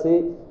చలాలు రాసి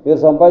మీరు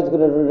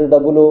సంపాదించుకునేటువంటి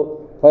డబ్బులు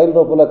ఫైల్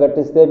రూపంలో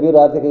కట్టిస్తే మీరు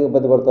ఆర్థికంగా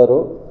ఇబ్బంది పడతారు.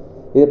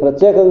 ఇది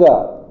ప్రత్యేకంగా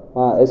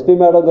మా ఎస్పీ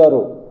మేడం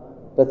గారు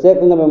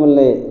ప్రత్యేకంగా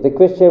మిమ్మల్ని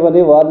రిక్వెస్ట్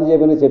చేయమని వార్న్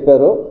చేయమని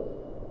చెప్పారు.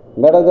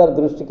 మేడం గారి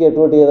దృష్టికి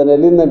ఎటువంటి ఏదైనా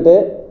వెళ్ళిందంటే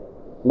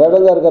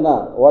మేడం గారు కన్నా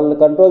వాళ్ళని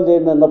కంట్రోల్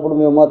చేయండి అన్నప్పుడు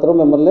మేము మాత్రం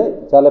మిమ్మల్ని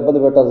చాలా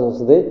ఇబ్బంది పెట్టాల్సి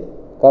వస్తుంది.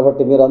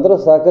 కాబట్టి మీరందరూ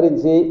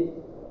సహకరించి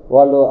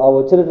వాళ్ళు ఆ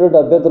వచ్చినటువంటి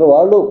అభ్యర్థులు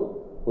వాళ్ళు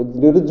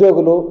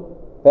నిరుద్యోగులు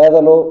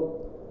పేదలు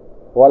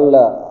వాళ్ళ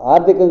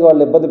ఆర్థికంగా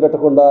వాళ్ళు ఇబ్బంది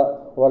పెట్టకుండా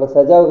వాళ్ళకి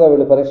సజావుగా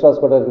వీళ్ళు పరీక్ష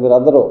రాసుకోవడానికి మీరు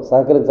అందరూ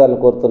సహకరించాలని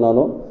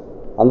కోరుతున్నాను.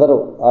 అందరూ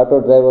ఆటో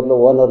డ్రైవర్లు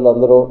ఓనర్లు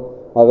అందరూ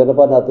మా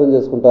విన్నపాన్ని అర్థం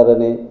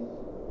చేసుకుంటారని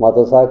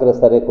మాతో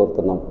సహకరిస్తారని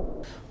కోరుతున్నాం.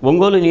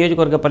 ఒంగోలు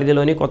నియోజకవర్గ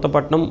పరిధిలోని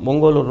కొత్తపట్నం,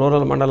 ఒంగోలు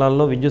రూరల్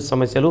మండలాల్లో విద్యుత్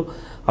సమస్యలు,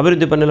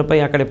 అభివృద్ధి పనులపై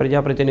అక్కడి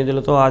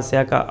ప్రజాప్రతినిధులతో ఆ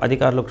శాఖ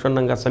అధికారులు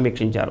క్షుణ్ణంగా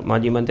సమీక్షించారు.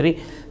 మాజీ మంత్రి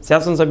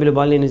శాసనసభ్యులు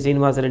బాలినేని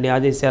శ్రీనివాసరెడ్డి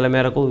ఆదేశాల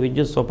మేరకు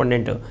విద్యుత్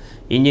సూపరింటెండెంట్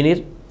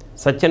ఇంజనీర్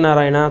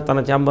సత్యనారాయణ తన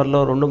ఛాంబర్లో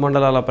 2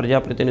 మండలాల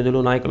ప్రజాప్రతినిధులు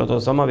నాయకులతో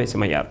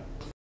సమావేశమయ్యారు.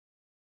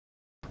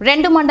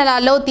 2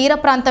 మండలాల్లో తీర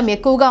ప్రాంతం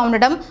ఎక్కువగా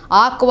ఉండడం,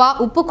 ఆక్వా,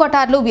 ఉప్పు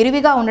కొటార్లు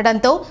విరివిగా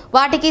ఉండడంతో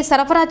వాటికి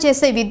సరఫరా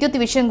చేసే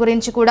విద్యుత్ విషయం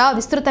గురించి కూడా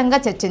విస్తృతంగా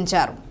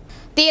చర్చించారు.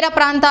 తీర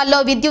ప్రాంతాల్లో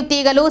విద్యుత్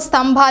తీగలు,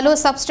 స్తంభాలు,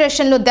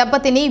 సబ్స్టేషన్లు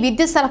దెబ్బతిని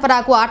విద్యుత్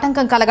సరఫరాకు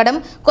ఆటంకం కలగడం,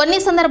 కొన్ని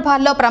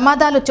సందర్భాల్లో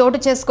ప్రమాదాలు చోటు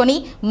చేసుకుని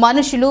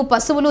మనుషులు,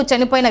 పశువులు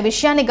చనిపోయిన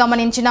విషయాన్ని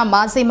గమనించిన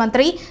మాజీ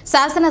మంత్రి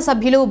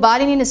శాసనసభ్యులు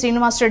బాలినేని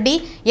శ్రీనివాసరెడ్డి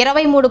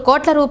 23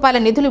 కోట్ల రూపాయల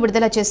నిధులు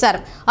విడుదల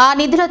చేశారు. ఆ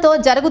నిధులతో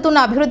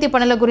జరుగుతున్న అభివృద్ధి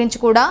పనుల గురించి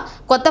కూడా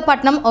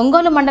కొత్తపట్నం,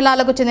 ఒంగోలు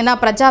మండలాలకు చెందిన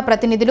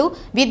ప్రజాప్రతినిధులు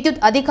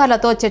విద్యుత్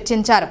అధికారులతో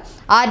చర్చించారు.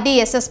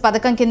 ఆర్డీఎస్ఎస్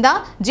పథకం కింద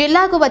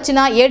జిల్లాకు వచ్చిన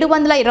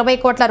 720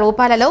 కోట్ల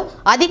రూపాయలలో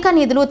అధిక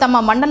నిధులు తమ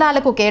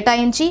మండలాలకు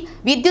కేటాయించి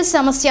విద్యుత్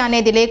సమస్య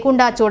అనేది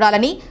లేకుండా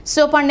చూడాలని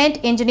సూపరింటెండెంట్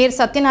ఇంజనీర్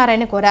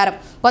సత్యనారాయణ కోరారు.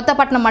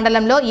 కొత్తపట్నం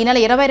మండలంలో ఈ నెల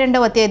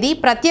 22వ తేదీ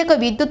ప్రత్యేక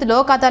విద్యుత్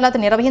లోక్ అదాలత్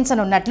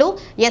నిర్వహించనున్నట్లు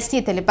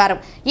ఎస్సీ తెలిపారు.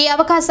 ఈ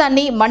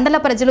అవకాశాన్ని మండల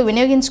ప్రజలు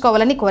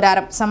వినియోగించుకోవాలని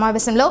కోరారు.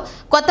 సమావేశంలో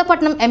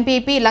కొత్తపట్నం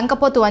ఎంపీపీ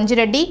లంకపోతు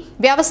అంజిరెడ్డి,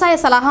 వ్యవసాయ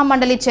సలహా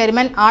మండలి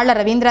చైర్మన్ ఆళ్ల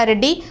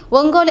రవీంద్రారెడ్డి,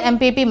 ఒంగోలు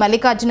ఎంపీపీ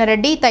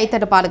మల్లికార్జునరెడ్డి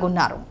తదితరులు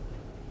పాల్గొన్నారు.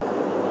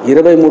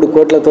 23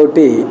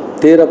 కోట్లతోటి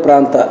తీర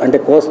ప్రాంత అంటే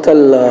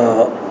కోస్టల్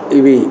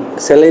ఇవి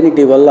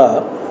సెలైనిటీ వల్ల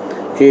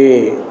ఈ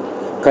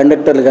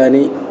కండక్టర్లు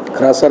కానీ,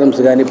 క్రాస్ ఆర్మ్స్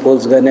కానీ,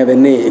 పోల్స్ కానీ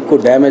అవన్నీ ఎక్కువ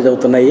డ్యామేజ్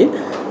అవుతున్నాయి.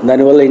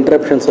 దానివల్ల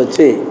ఇంటరప్షన్స్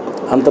వచ్చి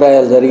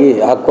అంతరాయాలు జరిగి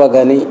ఆక్వా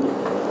కానీ,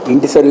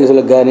 ఇంటి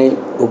సర్వీసులకు కానీ,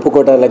 ఉప్పు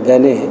కోటాలకు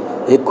కానీ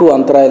ఎక్కువ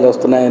అంతరాయాలు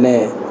వస్తున్నాయనే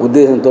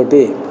ఉద్దేశంతో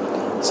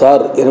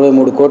సార్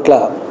 23 కోట్ల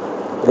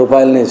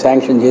రూపాయలని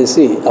శాంక్షన్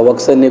చేసి ఆ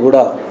వర్క్స్ అన్నీ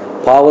కూడా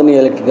పావని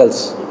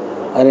ఎలక్ట్రికల్స్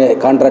అనే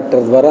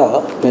కాంట్రాక్టర్ ద్వారా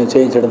మేము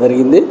చేయించడం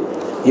జరిగింది.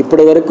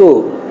 ఇప్పటి వరకు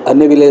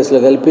అన్ని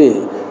విలేజ్లో కలిపి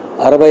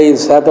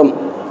 65%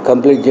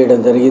 కంప్లీట్ చేయడం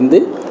జరిగింది.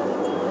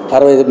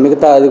 60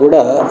 మిగతా అది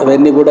కూడా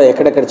అవన్నీ కూడా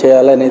ఎక్కడెక్కడ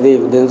చేయాలనేది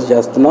ఉద్దేశం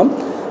చేస్తున్నాం.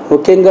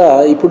 ముఖ్యంగా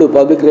ఇప్పుడు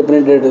పబ్లిక్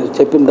రిప్రజెంటేటివ్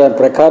చెప్పిన దాని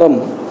ప్రకారం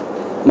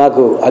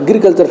మాకు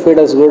అగ్రికల్చర్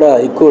ఫీడర్స్ కూడా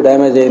ఎక్కువ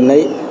డ్యామేజ్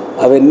అయినాయి.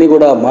 అవన్నీ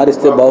కూడా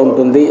మారిస్తే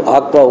బాగుంటుంది,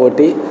 ఆక్వా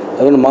ఒకటి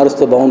అవన్నీ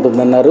మారిస్తే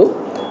బాగుంటుంది అన్నారు.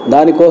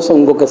 దానికోసం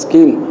ఇంకొక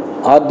స్కీమ్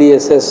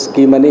ఆర్డీఎస్ఎస్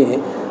స్కీమ్ అని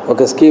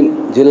ఒక స్కీమ్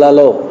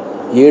జిల్లాలో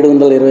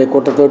 720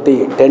 కోట్లతోటి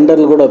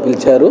టెండర్లు కూడా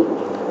పిలిచారు.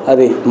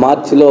 అది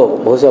మార్చిలో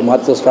బహుశా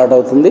మార్చిలో స్టార్ట్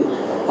అవుతుంది.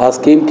 ఆ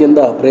స్కీమ్ కింద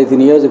ప్రతి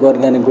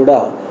నియోజకవర్గానికి కూడా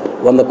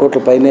 100 కోట్ల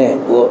పైనే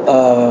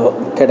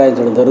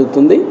కేటాయించడం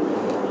జరుగుతుంది.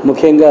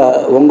 ముఖ్యంగా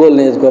ఒంగోలు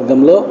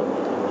నియోజకవర్గంలో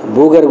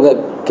భూగర్భ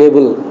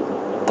కేబుల్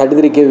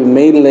 33 kV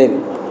మెయిన్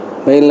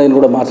లైన్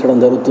కూడా మార్చడం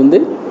జరుగుతుంది.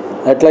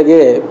 అట్లాగే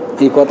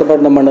ఈ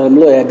కొత్తపట్నం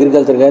మండలంలో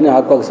అగ్రికల్చర్ కానీ,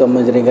 ఆక్వాకు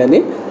సంబంధించినవి కానీ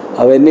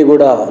అవన్నీ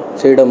కూడా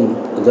చేయడం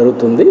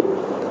జరుగుతుంది.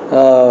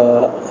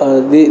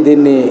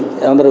 దీన్ని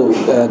అందరూ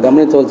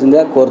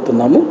గమనించవలసిందిగా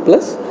కోరుతున్నాము.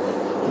 ప్లస్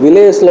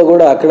విలేజ్లో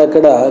కూడా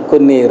అక్కడక్కడ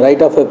కొన్ని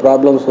రైట్ ఆఫ్ వే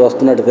ప్రాబ్లమ్స్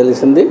వస్తున్నట్టు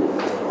తెలిసింది.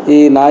 ఈ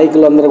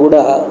నాయకులందరూ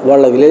కూడా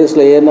వాళ్ళ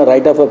విలేజ్లో ఏమైనా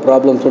రైట్ ఆఫ్ వే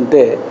ప్రాబ్లమ్స్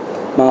ఉంటే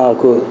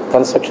మాకు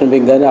కన్స్ట్రక్షన్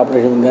వింగ్ కానీ,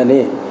 ఆపరేషన్ వింగ్ కానీ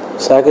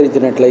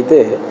సహకరించినట్లయితే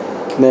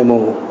మేము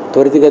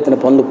త్వరితగతిన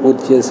పనులు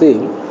పూర్తి చేసి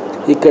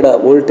ఇక్కడ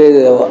వోల్టేజ్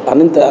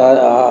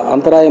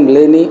అంతరాయం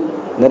లేని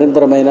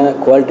నిరంతరమైన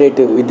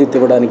క్వాలిటేటివ్ విద్యుత్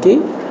ఇవ్వడానికి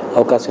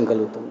అవకాశం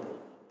కలుగుతుంది.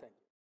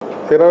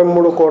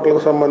 23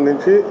 కోట్లకు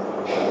సంబంధించి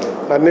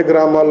అన్ని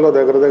గ్రామాల్లో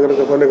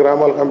దగ్గర కొన్ని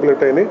గ్రామాలు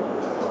కంప్లీట్ అయినాయి,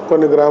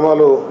 కొన్ని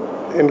గ్రామాలు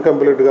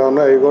ఇన్కంప్లీట్గా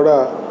ఉన్నాయి. అవి కూడా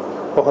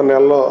 1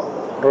 నెలలో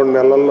 2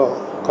 నెలల్లో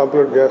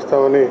కంప్లీట్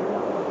చేస్తామని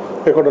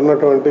ఇక్కడ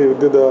ఉన్నటువంటి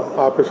విద్యుత్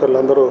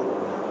ఆఫీసర్లందరూ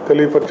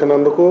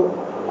తెలియపరిచినందుకు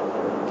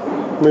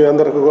మీ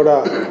అందరికీ కూడా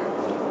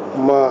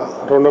మా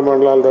 2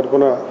 మండలాల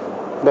తరఫున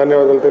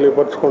ధన్యవాదాలు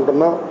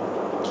తెలియపరుచుకుంటున్నాం.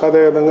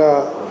 అదేవిధంగా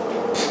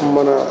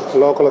మన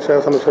లోకల్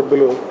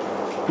శాసనసభ్యులు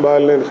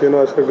బాలినేని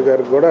శ్రీనివాసరెడ్డి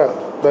గారికి కూడా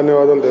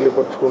ధన్యవాదాలు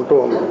తెలియపరుచుకుంటూ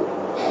ఉన్నాం.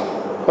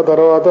 ఆ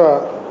తర్వాత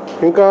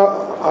ఇంకా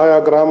ఆయా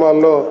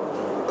గ్రామాల్లో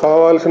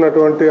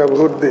కావాల్సినటువంటి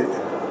అభివృద్ధి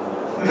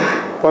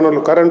పనులు,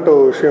 కరెంటు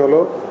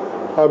విషయంలో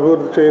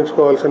అభివృద్ధి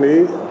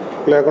చేయించుకోవాల్సినవి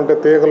లేకుంటే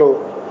తీగలు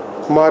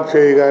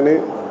మార్చేయి కానీ,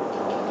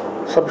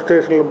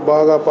 సబ్స్టేషన్లు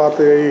బాగా పాత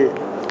అయ్యి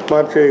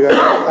మార్చేయి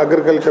కానీ,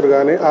 అగ్రికల్చర్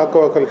కానీ,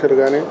 ఆక్వాకల్చర్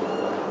కానీ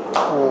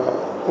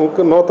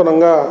ఇంకా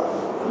నూతనంగా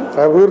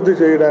అభివృద్ధి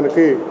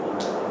చేయడానికి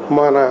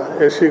మన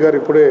ఎస్సీ గారు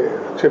ఇప్పుడే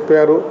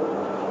చెప్పారు.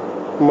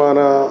 మన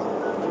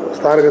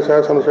స్థానిక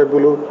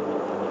శాసనసభ్యులు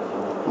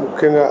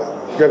ముఖ్యంగా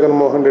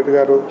జగన్మోహన్ రెడ్డి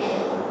గారు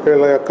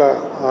వీళ్ళ యొక్క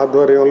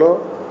ఆధ్వర్యంలో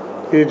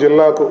ఈ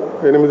జిల్లాకు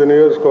 8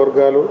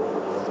 నియోజకవర్గాలు,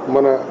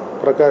 మన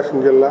ప్రకాశం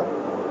జిల్లా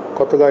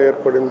కొత్తగా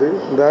ఏర్పడింది.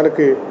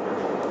 దానికి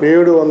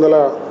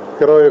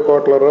 720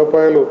 కోట్ల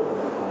రూపాయలు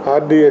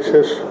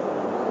ఆర్డిఎస్ఎస్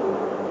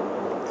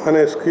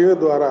అనే స్కీమ్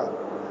ద్వారా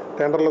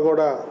టెండర్లు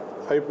కూడా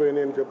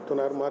అయిపోయినాయని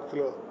చెప్తున్నారు.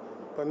 మార్చిలో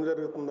పని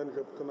జరుగుతుందని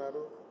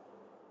చెప్తున్నారు.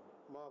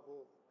 మాకు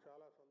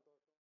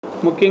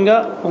ముఖ్యంగా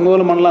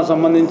ఒంగోలు మండలానికి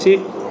సంబంధించి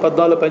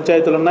 14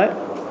 పంచాయతీలు ఉన్నాయి.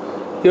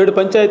 7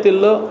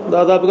 పంచాయతీల్లో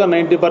దాదాపుగా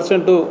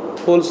 90%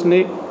 పోల్స్ని,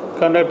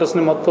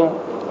 కండక్టర్స్ని మొత్తం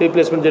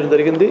రీప్లేస్మెంట్ చేయడం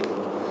జరిగింది.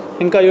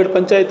 ఇంకా 7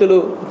 పంచాయతీలు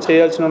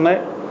చేయాల్సి ఉన్నాయి.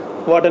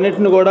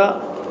 వాటన్నిటిని కూడా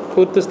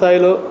పూర్తి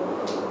స్థాయిలో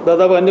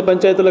దాదాపు అన్ని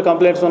పంచాయతీల్లో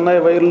కంప్లైంట్స్ ఉన్నాయి.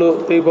 వైర్లు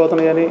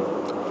తెగిపోతున్నాయని,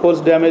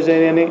 పోల్స్ డ్యామేజ్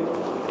అయ్యాయని,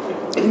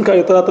 ఇంకా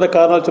ఇతరత్ర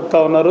కారణాలు చెప్తా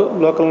ఉన్నారు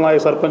లోకల్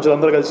నాయక సర్పంచులు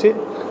అందరూ కలిసి.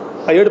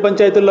 ఆ 7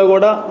 పంచాయతీల్లో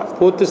కూడా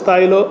పూర్తి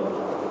స్థాయిలో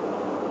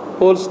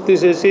పోల్స్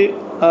తీసేసి,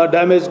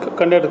 డ్యామేజ్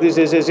కండక్టర్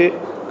తీసేసేసి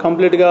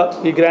కంప్లీట్గా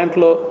ఈ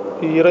గ్రాంట్లో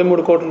ఈ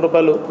 23 కోట్ల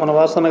రూపాయలు మన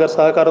వాసన్న గారి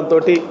సహకారంతో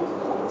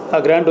ఆ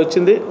గ్రాంట్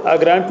వచ్చింది. ఆ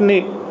గ్రాంట్ని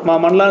మా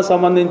మండలానికి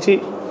సంబంధించి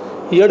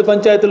ఈ 7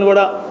 పంచాయతీలను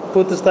కూడా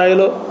పూర్తి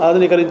స్థాయిలో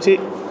ఆధునీకరించి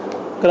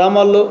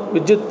గ్రామాల్లో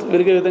విద్యుత్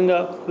వెలిగే విధంగా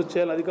కృషి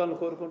చేయాలని అధికారులను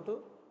కోరుకుంటూ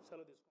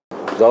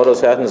గౌరవ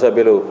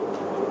శాసనసభ్యులు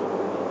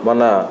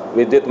మొన్న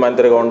విద్యుత్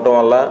మంత్రిగా ఉండటం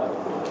వల్ల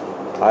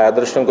ఆ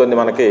అదృష్టం కొంది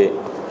మనకి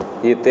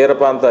ఈ తీర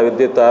ప్రాంత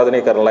విద్యుత్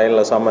ఆధునీకరణ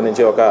లైన్లకు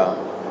సంబంధించి ఒక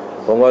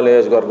ఒంగోలు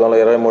నియోజకవర్గంలో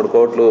 23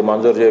 కోట్లు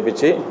మంజూరు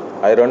చేయించి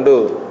అవి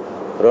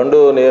రెండు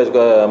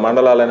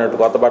మండలాలైనట్టు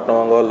కొత్తపట్నం,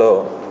 ఒంగోలులో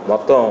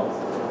మొత్తం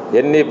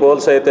ఎన్ని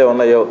పోల్స్ అయితే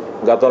ఉన్నాయో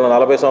గతంలో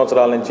 40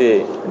 సంవత్సరాల నుంచి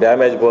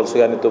డ్యామేజ్ పోల్స్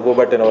కానీ,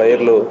 తుప్పుపట్టిన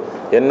వైర్లు,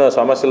 ఎన్నో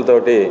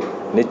సమస్యలతోటి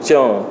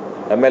నిత్యం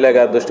ఎమ్మెల్యే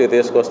గారి దృష్టికి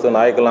తీసుకొస్తూ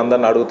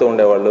నాయకులందరినీ అడుగుతూ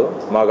ఉండేవాళ్ళు,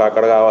 మాకు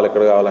అక్కడ కావాలి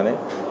ఇక్కడ కావాలని.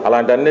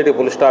 అలాంటి అన్నిటికీ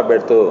ఫుల్ స్టాప్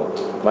పెడుతూ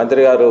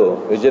మంత్రి గారు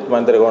విద్యుత్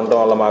మంత్రిగా ఉండటం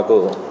వల్ల మాకు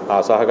ఆ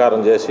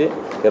సహకారం చేసి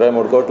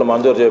 23 కోట్లు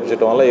మంజూరు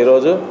చేయించడం వల్ల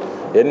ఈరోజు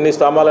ఎన్ని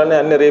స్తంభాలన్నీ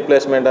అన్ని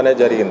రీప్లేస్మెంట్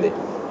అనేది జరిగింది.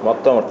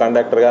 మొత్తం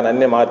కండక్టర్ కానీ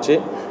అన్నీ మార్చి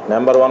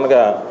నెంబర్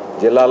 1గా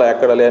జిల్లాలో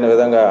ఎక్కడ లేని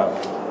విధంగా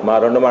మా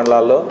 2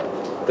 మండలాల్లో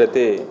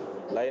ప్రతి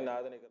లైన్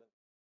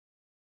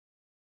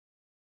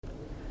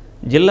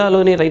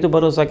జిల్లాలోని రైతు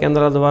భరోసా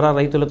కేంద్రాల ద్వారా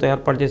రైతులతో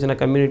ఏర్పాటు చేసిన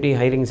కమ్యూనిటీ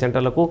హైరింగ్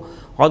సెంటర్లకు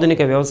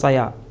ఆధునిక వ్యవసాయ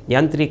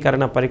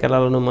యాంత్రీకరణ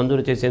పరికరాలను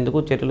మంజూరు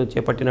చేసేందుకు చర్యలు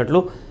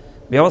చేపట్టినట్లు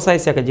వ్యవసాయ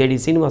శాఖ జేడీ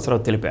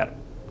శ్రీనివాసరావు తెలిపారు.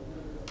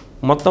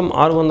 మొత్తం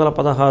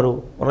 616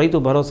 రైతు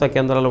భరోసా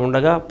కేంద్రాలు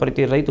ఉండగా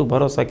ప్రతి రైతు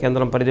భరోసా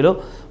కేంద్రం పరిధిలో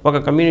ఒక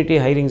కమ్యూనిటీ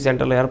హైరింగ్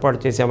సెంటర్లు ఏర్పాటు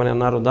చేశామని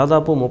అన్నారు.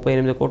 దాదాపు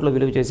 38 కోట్లు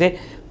విలువ చేసే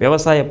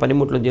వ్యవసాయ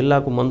పనిముట్లు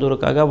జిల్లాకు మంజూరు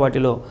కాగా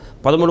వాటిలో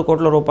 13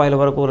 కోట్ల రూపాయల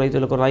వరకు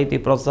రైతులకు రాయితీ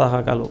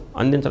ప్రోత్సాహకాలు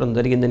అందించడం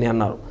జరిగిందని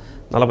అన్నారు.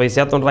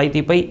 40%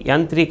 రాయితీపై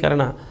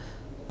యాంత్రీకరణ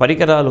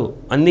పరికరాలు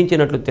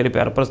అందించినట్లు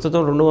తెలిపారు.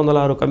 ప్రస్తుతం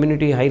 206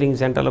 కమ్యూనిటీ హైరింగ్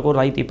సెంటర్లకు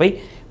రాయితీపై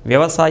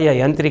వ్యవసాయ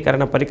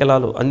యాంత్రీకరణ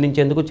పరికరాలు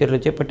అందించేందుకు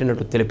చర్యలు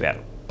చేపట్టినట్లు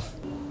తెలిపారు.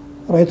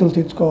 రైతులు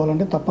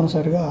తీర్చుకోవాలంటే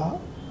తప్పనిసరిగా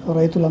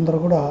రైతులందరూ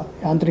కూడా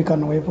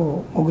యాంత్రీకరణ వైపు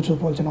మొగ్గు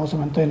చూపవలసిన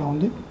అవసరం ఎంతైనా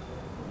ఉంది.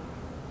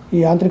 ఈ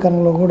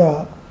యాంత్రీకరణలో కూడా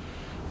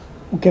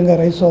ముఖ్యంగా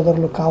రైతు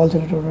సోదరులు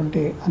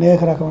కావాల్సినటువంటి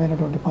అనేక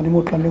రకమైనటువంటి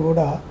పనిముట్లన్నీ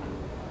కూడా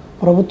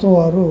ప్రభుత్వం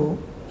వారు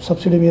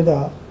సబ్సిడీ మీద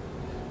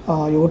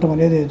ఇవ్వటం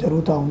అనేది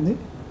జరుగుతూ ఉంది.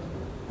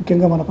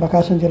 ముఖ్యంగా మన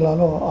ప్రకాశం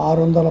జిల్లాలో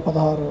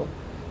 616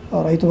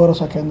 రైతు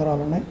భరోసా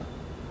కేంద్రాలు ఉన్నాయి.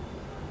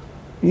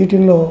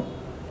 వీటిల్లో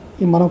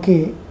మనకి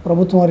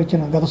ప్రభుత్వం వారు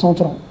ఇచ్చిన గత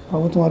సంవత్సరం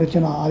ప్రభుత్వం వారు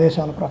ఇచ్చిన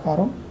ఆదేశాల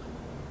ప్రకారం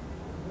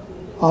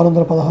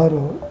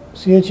 616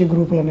 సిహెచ్ఈ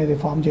గ్రూపులు అనేది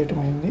ఫామ్ చేయటం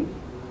అయింది,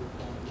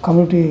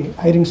 కమ్యూనిటీ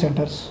హైరింగ్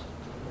సెంటర్స్.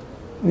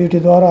 వీటి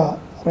ద్వారా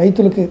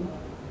రైతులకి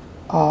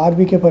ఆ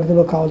ఆర్బీకే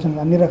పరిధిలో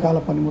కావాల్సిన అన్ని రకాల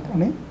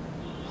పనిముట్లని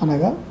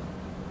అనగా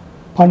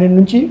 12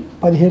 నుంచి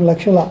 15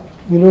 లక్షల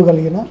విలువ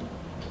కలిగిన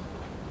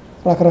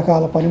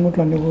రకరకాల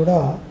పనిముట్లన్నీ కూడా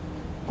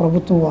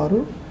ప్రభుత్వం వారు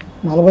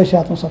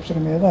 40%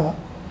 సబ్సిడీ మీద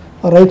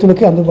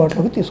రైతులకి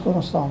అందుబాటులోకి తీసుకొని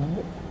వస్తూ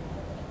ఉంది.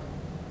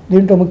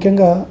 దీంట్లో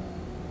ముఖ్యంగా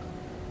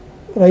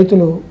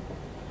రైతులు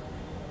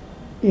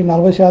ఈ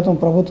 40%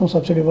 ప్రభుత్వం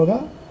సబ్సిడీ ఇవ్వగా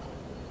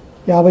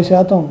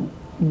 50%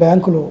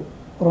 బ్యాంకులు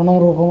రుణం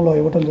రూపంలో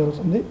ఇవ్వటం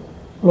జరుగుతుంది,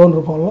 లోన్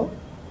రూపంలో.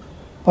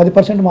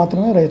 10%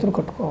 మాత్రమే రైతులు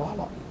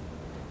కట్టుకోవాలి.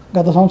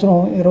 గత సంవత్సరం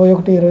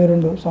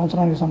 21-22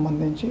 సంవత్సరానికి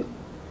సంబంధించి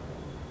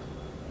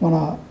మన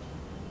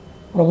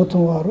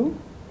ప్రభుత్వం వారు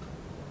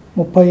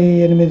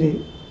 38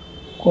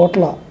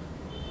 కోట్ల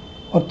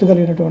వర్తు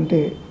కలిగినటువంటి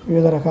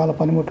వివిధ రకాల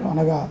పనిముట్లు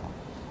అనగా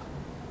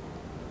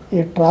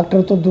ఈ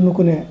ట్రాక్టర్తో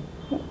దున్నుకునే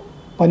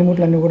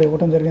పనిముట్లన్నీ కూడా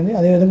ఇవ్వటం జరిగింది.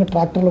 అదేవిధంగా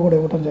ట్రాక్టర్లు కూడా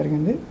ఇవ్వటం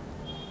జరిగింది.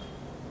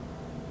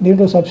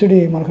 దీంట్లో సబ్సిడీ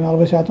మనకు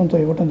 40%తో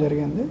ఇవ్వటం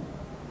జరిగింది.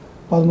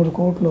 13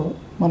 కోట్లు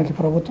మనకి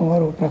ప్రభుత్వం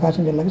వారు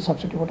ప్రకాశం జిల్లాకి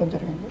సబ్సిడీ ఇవ్వటం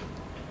జరిగింది.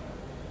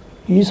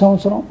 ఈ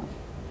సంవత్సరం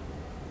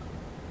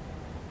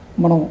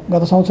మనం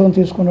గత సంవత్సరం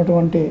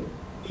తీసుకున్నటువంటి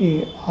ఈ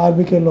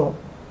ఆర్బీకేలో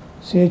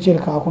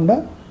సిహెచ్ఏలు కాకుండా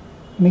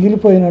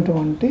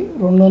మిగిలిపోయినటువంటి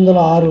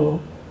 206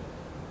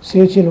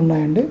 సిహెచ్ఏలు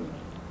ఉన్నాయండి.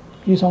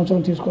 ఈ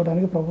సంవత్సరం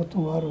తీసుకోవడానికి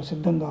ప్రభుత్వం వారు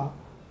సిద్ధంగా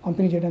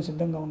పంపిణీ చేయడానికి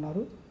సిద్ధంగా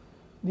ఉన్నారు.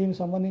 దీనికి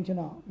సంబంధించిన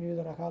వివిధ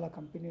రకాల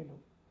కంపెనీలు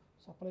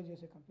సప్లై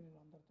చేసే కంపెనీలు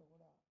అందరితో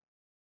కూడా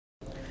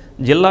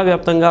జిల్లా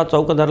వ్యాప్తంగా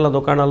చౌక ధరల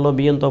దుకాణాల్లో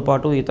బియ్యంతో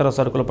పాటు ఇతర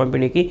సరుకుల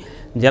పంపిణీకి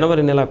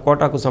జనవరి నెల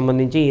కోటాకు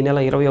సంబంధించి ఈ నెల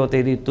 20వ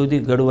తేదీ తుది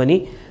గడువని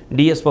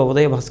డిఎస్ఓ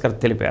ఉదయ భాస్కర్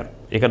తెలిపారు.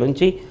 ఇక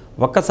నుంచి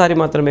ఒక్కసారి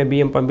మాత్రమే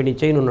బియ్యం పంపిణీ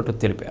చేయనున్నట్టు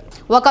తెలిపారు.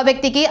 ఒక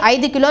వ్యక్తికి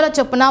 5 కిలోల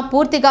చొప్పున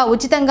పూర్తిగా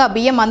ఉచితంగా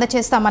బియ్యం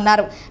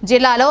అందజేస్తామన్నారు.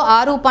 జిల్లాలో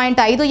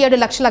 6.57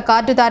 లక్షల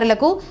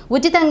కార్డుదారులకు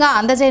ఉచితంగా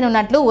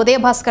అందజేయనున్నట్లు ఉదయ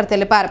భాస్కర్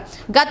తెలిపారు.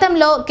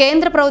 గతంలో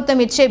కేంద్ర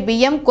ప్రభుత్వం ఇచ్చే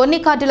బియ్యం కొన్ని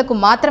కార్డులకు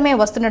మాత్రమే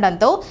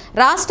వస్తుండటంతో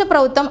రాష్ట్ర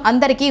ప్రభుత్వం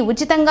అందరికీ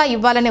ఉచితంగా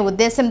ఇవ్వాలనే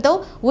ఉద్దేశంతో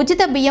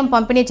ఉచిత బియ్యం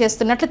పంపిణీ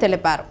చేస్తున్నట్లు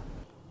తెలిపారు.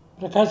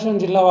 ప్రకాశం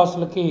జిల్లా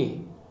వాసులకి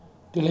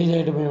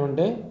తెలియజేయడం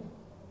ఏమంటే,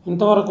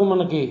 ఇంతవరకు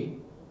మనకి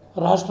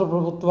రాష్ట్ర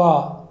ప్రభుత్వ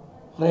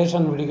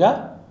రేషన్ విడిగా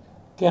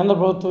కేంద్ర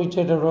ప్రభుత్వం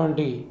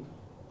ఇచ్చేటటువంటి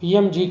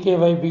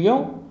పిఎంజీకేవై బియ్యం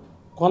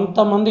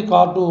కొంతమంది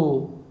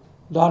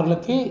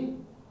కార్డుదారులకి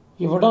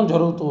ఇవ్వడం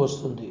జరుగుతూ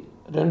వస్తుంది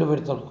 2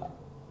 విడతలుగా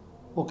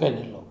ఒకే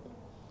నెలలో.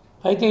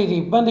 అయితే ఇది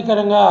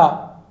ఇబ్బందికరంగా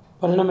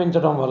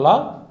పరిణమించడం వల్ల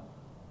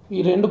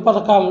ఈ 2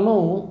 పథకాలను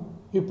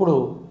ఇప్పుడు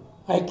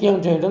ఐక్యం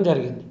చేయడం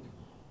జరిగింది.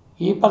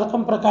 ఈ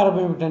పథకం ప్రకారం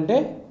ఏమిటంటే,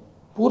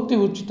 పూర్తి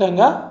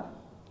ఉచితంగా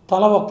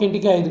తల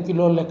ఒక్కింటికి 5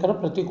 కిలోల లెక్కన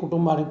ప్రతి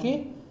కుటుంబానికి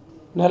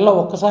నెలలో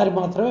ఒక్కసారి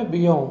మాత్రమే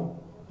బియ్యం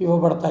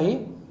ఇవ్వబడతాయి.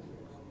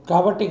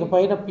 కాబట్టి ఇక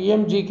పైన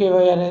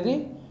పిఎంజీకేవై అనేది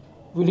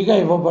విడిగా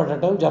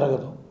ఇవ్వబడటం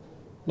జరగదు.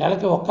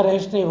 నెలకి ఒక్క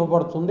రేషన్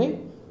ఇవ్వబడుతుంది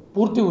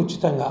పూర్తి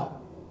ఉచితంగా,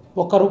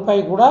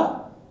 ₹1 కూడా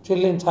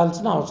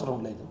చెల్లించాల్సిన అవసరం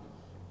లేదు.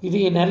 ఇది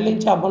ఈ నెల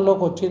నుంచి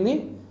అమల్లోకి వచ్చింది.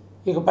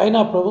 ఇక పైన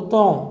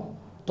ప్రభుత్వం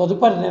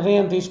తదుపరి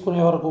నిర్ణయం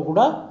తీసుకునే వరకు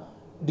కూడా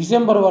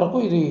డిసెంబర్ వరకు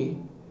ఇది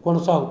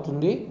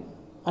కొనసాగుతుంది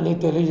అని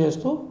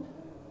తెలియజేస్తూ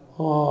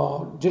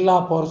జిల్లా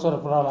పౌర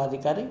సరఫరాల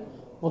అధికారి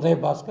ఉదయ్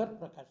భాస్కర్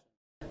ప్రకాష్.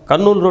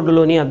 కర్నూలు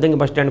రోడ్డులోని అద్దంకి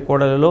బస్టాండ్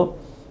కూడలిలో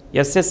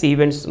ఎస్ఎస్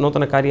ఈవెంట్స్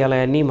నూతన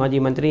కార్యాలయాన్ని మాజీ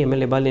మంత్రి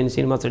ఎమ్మెల్యే బాలినేని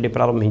శ్రీనివాసరెడ్డి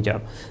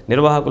ప్రారంభించారు.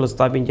 నిర్వాహకులు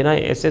స్థాపించిన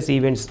ఎస్ఎస్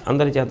ఈవెంట్స్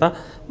అందరి చేత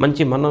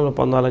మంచి మన్ననలు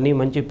పొందాలని,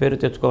 మంచి పేరు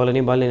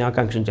తెచ్చుకోవాలని బాలినేని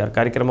ఆకాంక్షించారు.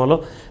 కార్యక్రమంలో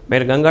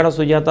మేయర్ గంగాడ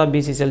సుజాత,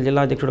 బీసీసీఎల్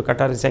జిల్లా అధ్యక్షుడు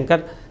కటారి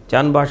శంకర్,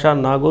 చాన్ బాషా,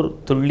 నాగూర్,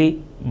 తుళ్ళి,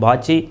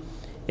 బాచి,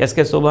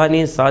 ఎస్కే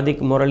సుభాని,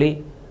 సాదిక్, మురళి,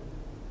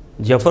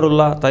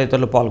 జఫరుల్లా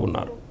తదితరులు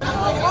పాల్గొన్నారు.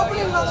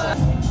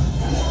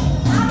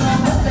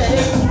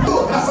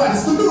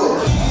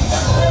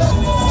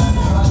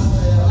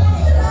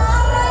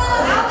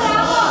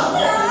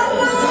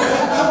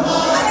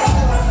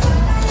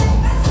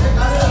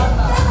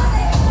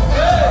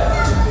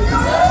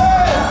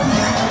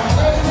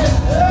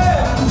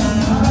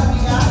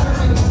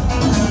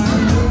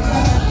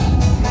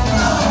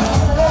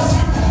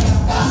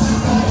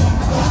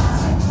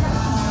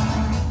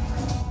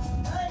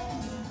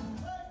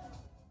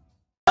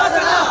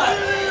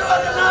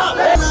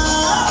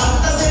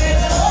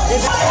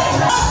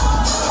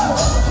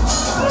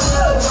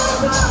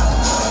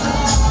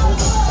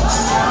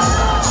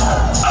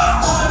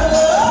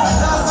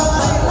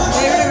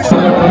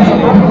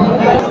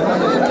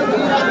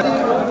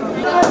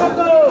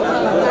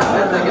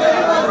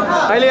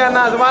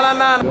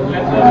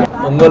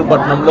 ఒంగోలు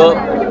పట్టణంలో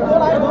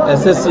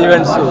ఎస్ఎస్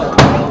ఈవెంట్స్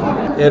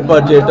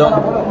ఏర్పాటు చేయటం,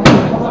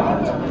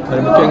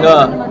 మరి ముఖ్యంగా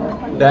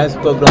డ్యాన్స్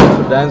ప్రోగ్రామ్స్,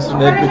 డ్యాన్స్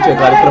నేర్పించే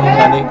కార్యక్రమం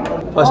కానీ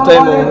ఫస్ట్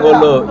టైం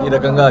ఒంగోలులో ఈ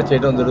రకంగా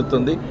చేయడం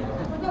జరుగుతుంది.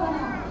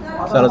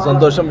 చాలా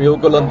సంతోషం.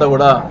 యువకులంతా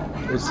కూడా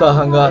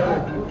ఉత్సాహంగా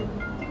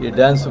ఈ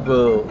డ్యాన్స్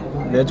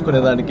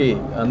నేర్చుకునేదానికి,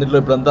 అందులో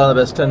ఇప్పుడంతా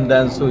వెస్టర్న్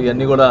డ్యాన్స్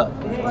ఇవన్నీ కూడా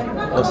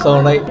వస్తూ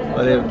ఉన్నాయి.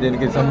 మరి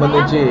దీనికి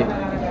సంబంధించి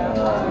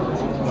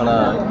మన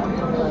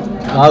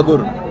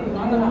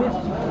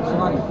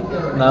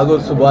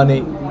నాగూర్ సుబాని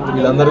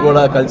వీళ్ళందరూ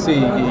కూడా కలిసి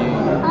ఈ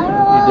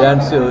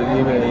డ్యాన్స్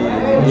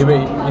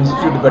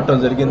ఇన్స్టిట్యూట్ పెట్టడం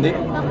జరిగింది.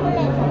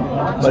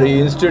 మరి ఈ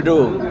ఇన్స్టిట్యూట్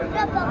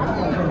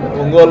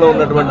ఒంగోలులో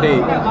ఉన్నటువంటి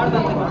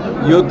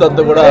యూత్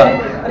అంతా కూడా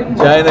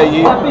జాయిన్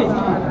అయ్యి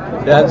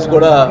డ్యాన్స్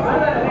కూడా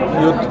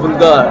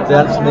యూత్ఫుల్గా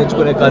డ్యాన్స్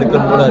నేర్చుకునే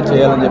కార్యక్రమం కూడా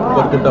చేయాలని చెప్పి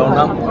కోరుకుంటా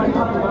ఉన్నాం.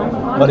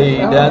 మరి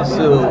డ్యాన్స్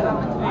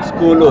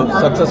స్కూలు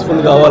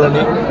సక్సెస్ఫుల్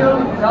కావాలని,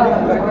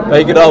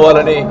 పైకి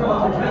రావాలని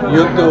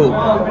యూత్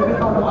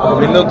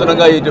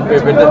వినూత్నంగా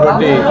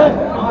పెట్టినటువంటి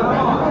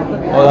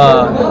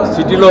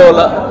సిటీలో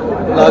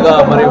లాగా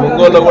మరి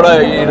ఒంగోలులో కూడా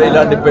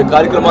ఇలాంటి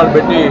కార్యక్రమాలు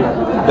పెట్టి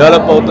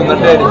డెవలప్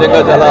అవుతుందంటే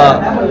నిజంగా చాలా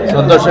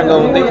సంతోషంగా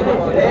ఉంది.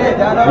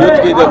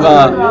 యూత్కి ఇది ఒక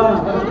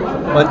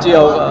మంచి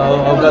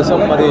అవకాశం.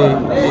 మరి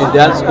ఈ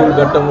డ్యాన్స్ స్కూల్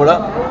పెట్టడం కూడా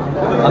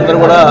అందరూ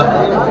కూడా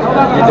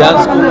ఈ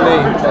డ్యాన్స్ స్కూల్ని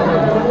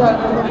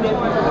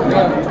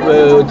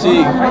వచ్చి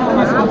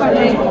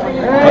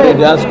మరి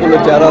డ్యాన్స్ స్కూల్లో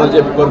చేరాలని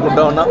చెప్పి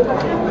కోరుకుంటా ఉన్నాం.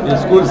 ఈ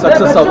స్కూల్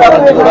సక్సెస్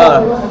అవ్వాలని కూడా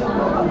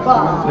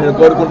నేను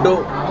కోరుకుంటూ,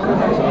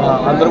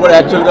 అందరూ కూడా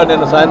యాక్చువల్గా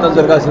నేను సాయంత్రం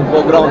జరగాల్సిన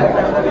ప్రోగ్రాం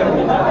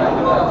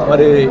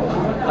మరి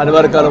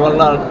అనివార్య కాలం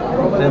వలన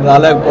నేను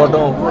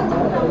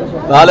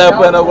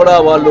రాలేకపోయినా కూడా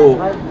వాళ్ళు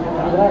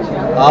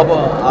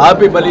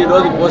ఆపి మళ్ళీ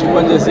ఈరోజు పోస్ట్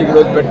పోన్ చేసి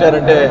ఈరోజు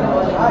పెట్టారంటే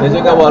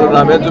నిజంగా వాళ్ళు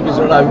నా మీద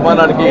చూపిస్తున్న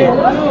అభిమానానికి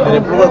నేను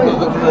ఎప్పుడు కూడా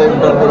కృతజ్ఞతగా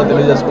ఉంటాను కూడా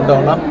తెలియజేసుకుంటా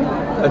ఉన్నాం.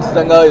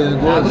 ఖచ్చితంగా ఈ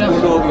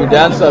స్కూలు ఈ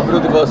డ్యాన్స్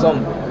అభివృద్ధి కోసం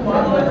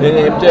నేను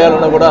ఏం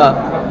చేయాలన్నా కూడా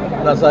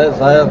నా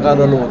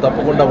సహకారాలు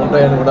తప్పకుండా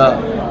ఉంటాయని కూడా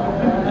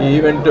ఈ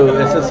ఈవెంట్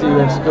ఎస్ఎస్సి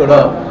ఈవెంట్స్ కూడా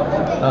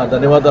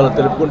ధన్యవాదాలు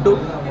తెలుపుకుంటూ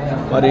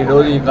మరి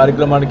ఈరోజు ఈ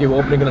కార్యక్రమానికి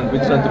ఓపెనింగ్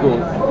అనిపించినందుకు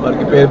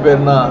వారికి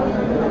పేరున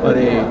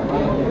మరి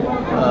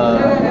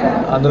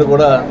అందరూ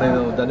కూడా నేను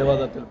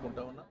ధన్యవాదాలు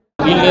తెలుపుకుంటా ఉన్నా.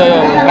 వీళ్ళు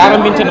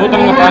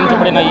నూతనంగా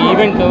ప్రారంభించబడిన ఈ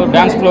ఈవెంట్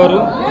డ్యాన్స్ ఫ్లోరు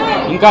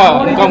ఇంకా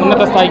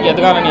ఉన్నత స్థాయికి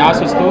ఎదగాలని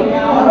ఆశిస్తూ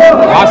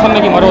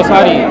వాసన్నకి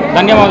మరోసారి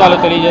ధన్యవాదాలు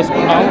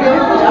తెలియజేసుకుంటాం.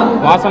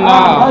 వాసన్న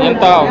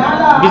ఎంత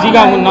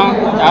బిజీగా ఉన్నా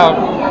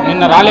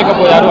నిన్న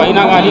రాలేకపోయారు,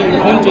 అయినా కానీ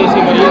ఫోన్ చేసి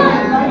మరి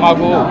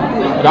మాకు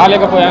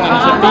రాలేకపోయానని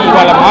చెప్పి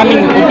ఇవాళ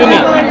మార్నింగ్ పొద్దున్నే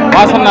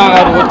వాసన్న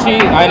గారు వచ్చి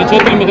ఆయన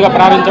చేతుల మీదుగా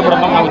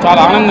ప్రారంభించబడడం నాకు చాలా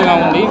ఆనందంగా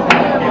ఉంది.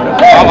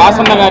 ఆ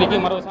వాసన్న గారికి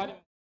మరోసారి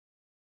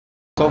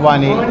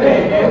శోభాని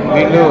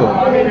వీళ్ళు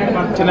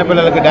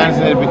చిన్నపిల్లలకి డ్యాన్స్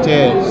నేర్పించే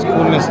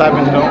స్కూల్ని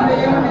స్థాపించడం,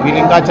 వీళ్ళు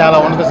ఇంకా చాలా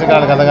ఉన్నత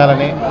శిఖరాలకు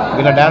ఎదగాలని,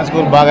 వీళ్ళ డ్యాన్స్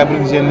స్కూల్ బాగా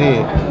అభివృద్ధి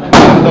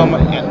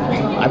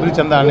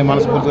చెందాలని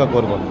మనస్ఫూర్తిగా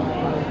కోరుకుంటున్నాం.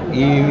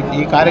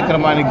 ఈ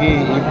కార్యక్రమానికి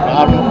ఈ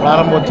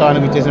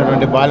ప్రారంభోత్సవానికి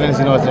చేసినటువంటి బాలినేని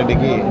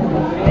శ్రీనివాసరెడ్డికి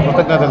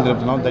కృతజ్ఞతలు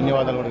తెలుపుతున్నాం,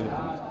 ధన్యవాదాలు కూడా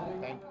తెలుపుతున్నాం.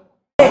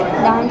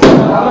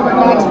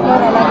 డాన్స్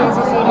ఫ్లోర్ అలాగే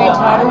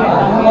ఈవెంట్స్ వారు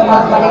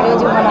మరి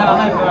ఈరోజు మన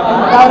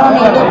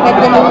గౌరవనీయులు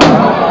పెద్దలు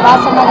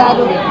వాసన్న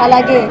గారు,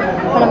 అలాగే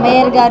మన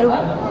మేయర్ గారు,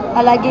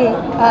 అలాగే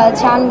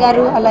చాన్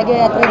గారు, అలాగే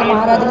అతిథి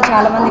మహారాజులు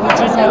చాలామందికి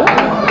ఇచ్చేశారు.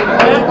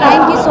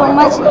 Thank you so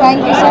much,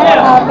 thank you sir.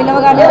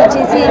 పిలవగానే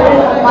వచ్చేసి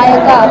మా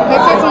యొక్క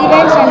SS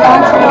events and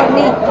dance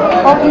ఫ్లోర్ని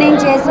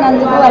opening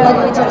చేసినందుకు,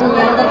 అలాగే వచ్చేసి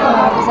మీ అందరికీ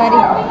మరొకసారి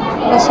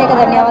ప్రత్యేక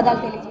ధన్యవాదాలు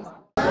తెలియజేస్తాను.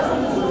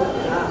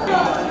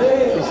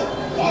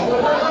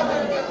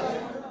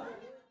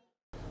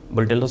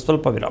 బులెటిన్లో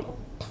స్వల్ప విరామం.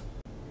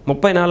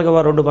 34వ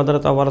రోడ్డు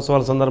భద్రతా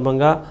వారోత్సవాల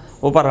సందర్భంగా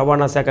ఉప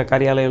రవాణా శాఖ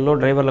కార్యాలయంలో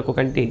డ్రైవర్లకు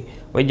కంటి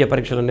వైద్య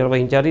పరీక్షలు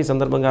నిర్వహించారు. ఈ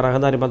సందర్భంగా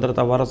రహదారి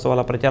భద్రతా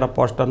వారోత్సవాల ప్రచార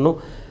పోస్టర్ను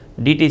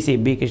డీటీసీ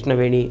బి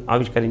కృష్ణవేణి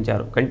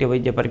ఆవిష్కరించారు. కంటి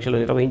వైద్య పరీక్షలు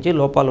నిర్వహించి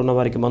లోపాలున్న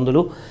వారికి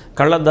మందులు,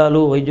 కళ్లద్దాలు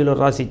వైద్యులు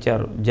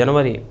రాసిచ్చారు.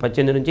 జనవరి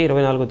 18 నుంచి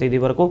 24వ తేదీ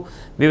వరకు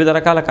వివిధ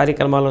రకాల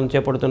కార్యక్రమాలను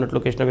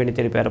చేపడుతున్నట్లు కృష్ణవేణి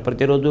తెలిపారు.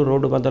 ప్రతిరోజు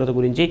రోడ్డు భద్రత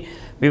గురించి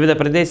వివిధ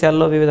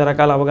ప్రదేశాల్లో వివిధ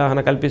రకాల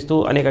అవగాహన కల్పిస్తూ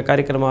అనేక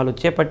కార్యక్రమాలు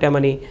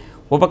చేపట్టామని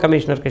ఉప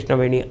కమిషనర్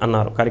కృష్ణవేణి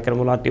అన్నారు.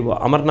 కార్యక్రమంలో RTO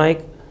Amar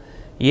Naik,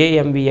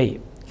 AMVI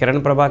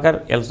Kiran Prabhakar,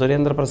 L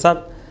Surendra Prasad,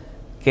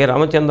 K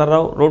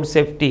Ramachandra Rao, road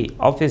safety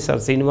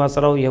officer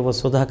Srinivasarao, ఏవో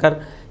సుధాకర్,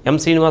 ఎం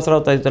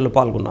శ్రీనివాసరావు తదితరులు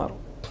పాల్గొన్నారు.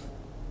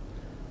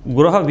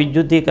 గృహ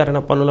విద్యుద్దీకరణ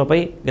పనులపై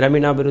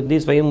గ్రామీణాభివృద్ధి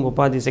స్వయం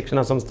ఉపాధి శిక్షణ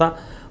సంస్థ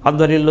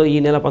ఆధ్వర్యంలో ఈ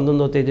నెల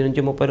 19వ తేదీ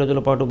నుంచి 30 రోజుల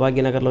పాటు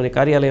భాగ్యనగర్లోని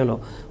కార్యాలయంలో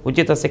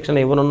ఉచిత శిక్షణ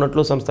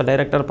ఇవ్వనున్నట్లు సంస్థ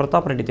డైరెక్టర్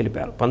ప్రతాప్ రెడ్డి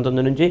తెలిపారు.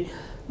 19 నుంచి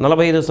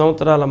 45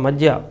 సంవత్సరాల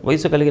మధ్య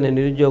వయసు కలిగిన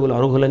నిరుద్యోగులు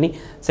అర్హులని,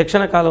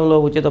 శిక్షణ కాలంలో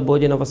ఉచిత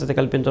భోజన వసతి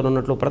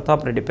కల్పించనున్నట్లు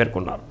ప్రతాప్ రెడ్డి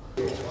పేర్కొన్నారు.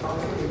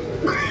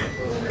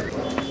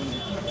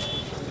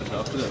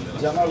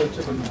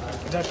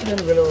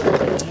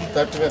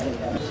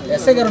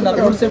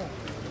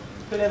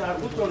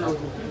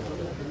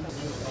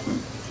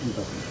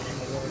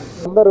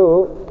 అందరూ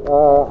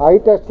ఐ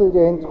టెస్టులు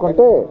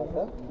చేయించుకుంటే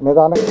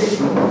నిదానంగా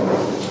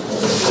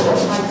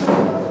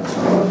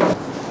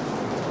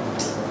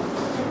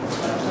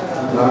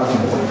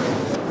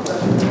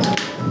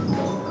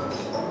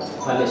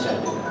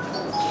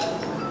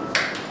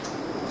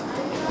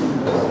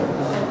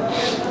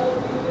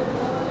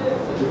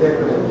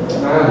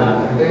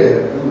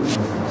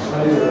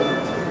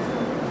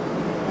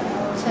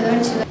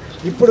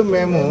ఇప్పుడు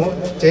మేము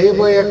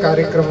చేయబోయే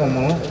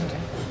కార్యక్రమము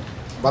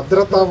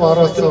భద్రతా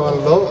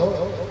వారోత్సవాల్లో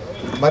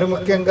మరి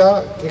ముఖ్యంగా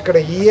ఇక్కడ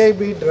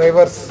ఈఐబి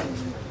డ్రైవర్స్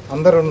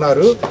అందరు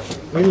ఉన్నారు.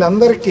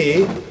 వీళ్ళందరికీ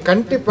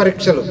కంటి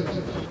పరీక్షలు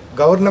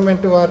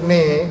గవర్నమెంట్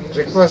వారిని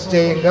రిక్వెస్ట్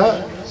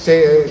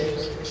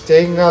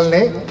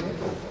చేయగానే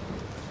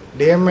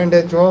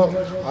డిఎంఎండ్హెచ్ఓ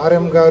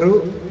ఆర్ఎం గారు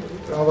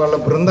వాళ్ళ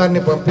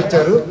బృందాన్ని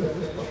పంపించారు.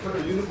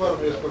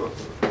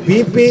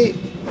 బీపీ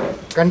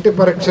కంటి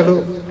పరీక్షలు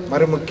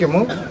మరి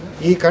ముఖ్యము.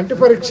 ఈ కంటి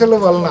పరీక్షల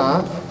వలన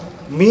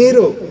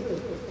మీరు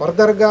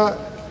ఫర్దర్గా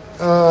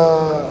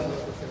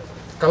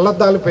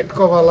కళ్ళద్దాలు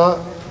పెట్టుకోవాలా,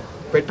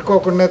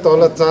 పెట్టుకోకుండా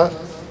తోలొచ్చా,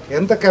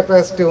 ఎంత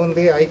కెపాసిటీ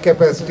ఉంది ఐ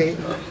కెపాసిటీ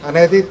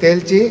అనేది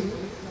తేల్చి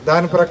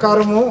దాని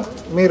ప్రకారము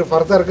మీరు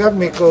ఫర్దర్గా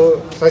మీకు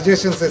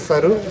సజెషన్స్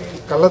ఇస్తారు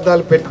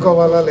కళ్ళద్దాలు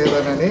పెట్టుకోవాలా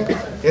లేదనని.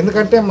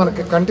 ఎందుకంటే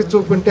మనకి కంటి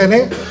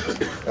చూపుంటేనే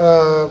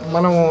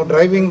మనము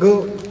డ్రైవింగు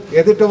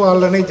ఎదుటి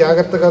వాళ్ళని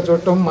జాగ్రత్తగా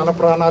చూడటం, మన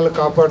ప్రాణాలు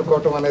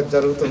కాపాడుకోవటం అనేది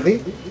జరుగుతుంది.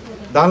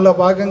 దానిలో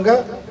భాగంగా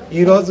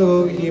ఈరోజు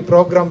ఈ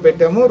ప్రోగ్రాం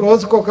పెట్టాము.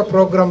 రోజుకొక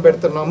ప్రోగ్రాం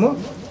పెడుతున్నాము.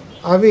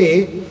 అవి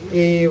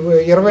ఈ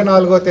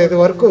 24వ తేదీ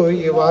వరకు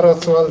ఈ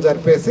వారోత్సవాలు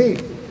జరిపేసి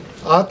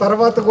ఆ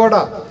తర్వాత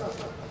కూడా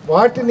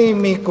వాటిని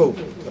మీకు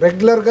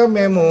రెగ్యులర్గా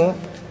మేము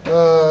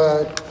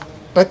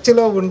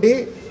టచ్లో ఉండి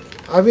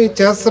అవి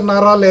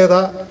చేస్తున్నారా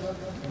లేదా,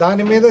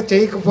 దాని మీద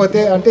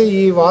చేయకపోతే అంటే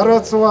ఈ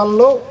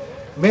వారోత్సవాల్లో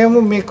మేము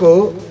మీకు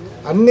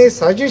అన్ని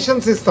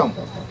సజెషన్స్ ఇస్తాం.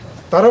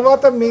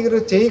 తర్వాత మీరు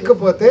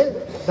చేయకపోతే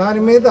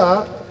దాని మీద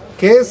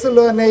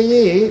కేసులు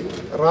అనేవి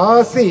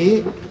రాసి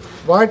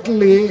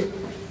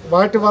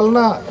వాటి వలన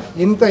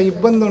ఇంత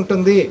ఇబ్బంది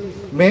ఉంటుంది,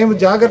 మేము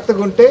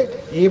జాగ్రత్తగా ఉంటే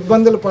ఈ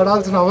ఇబ్బందులు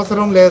పడాల్సిన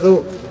అవసరం లేదు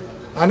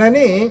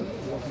అనని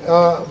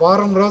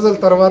వారం రోజుల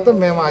తర్వాత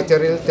మేము ఆ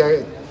చర్యలు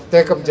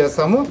టేకప్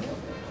చేస్తాము.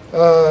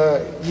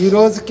 ఈ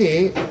రోజుకి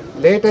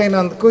లేట్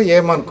అయినందుకు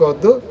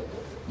ఏమనుకోవద్దు.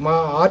 మా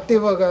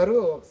ఆర్టీఓ గారు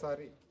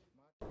ఒకసారి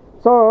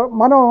సో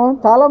మనం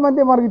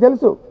చాలామంది మనకు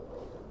తెలుసు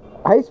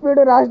హై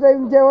స్పీడ్ ర్యాష్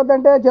డ్రైవింగ్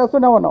చేయవద్దంటే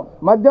చేస్తూనే ఉన్నాం,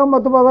 మద్యం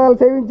మత్తు పదార్థాలు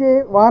సేవించి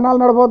వాహనాలు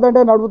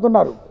నడపవద్దంటే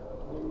నడుపుతున్నారు.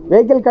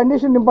 వెహికల్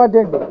కండిషన్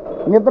ఇంపార్టెంట్,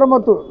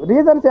 నిద్రమత్తు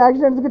రీజన్స్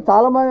యాక్సిడెంట్స్కి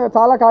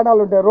చాలా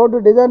కారణాలు ఉంటాయి. రోడ్డు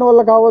డిజైన్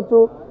వల్ల కావచ్చు,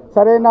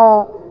 సరైన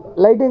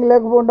లైటింగ్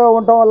లేకుండా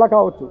ఉండటం వల్ల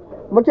కావచ్చు.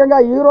 ముఖ్యంగా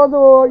ఈరోజు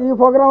ఈ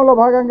ప్రోగ్రాంలో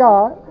భాగంగా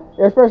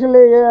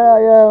ఎస్పెషల్లీ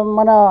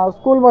మన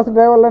స్కూల్ బస్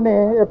డ్రైవర్లని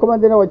ఎక్కువ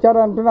మందిని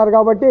వచ్చారని అంటున్నారు.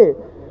 కాబట్టి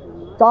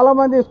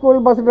చాలామంది స్కూల్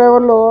బస్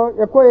డ్రైవర్లు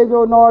ఎక్కువ ఏజ్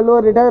ఉన్నవాళ్ళు,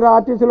 రిటైర్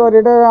ఆర్టీసీలో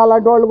రిటైర్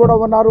అలాంటి వాళ్ళు కూడా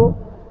ఉన్నారు.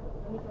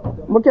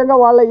 ముఖ్యంగా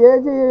వాళ్ళ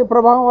ఏజ్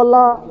ప్రభావం వల్ల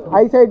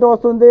ఐసైట్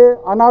వస్తుంది,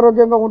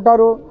 అనారోగ్యంగా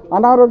ఉంటారు.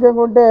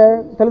 అనారోగ్యంగా ఉంటే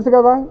తెలుసు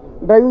కదా,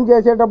 డ్రైవింగ్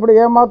చేసేటప్పుడు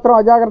ఏమాత్రం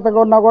అజాగ్రత్తగా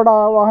ఉన్నా కూడా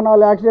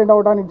వాహనాలు యాక్సిడెంట్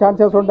అవ్వడానికి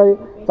ఛాన్సెస్ ఉంటాయి.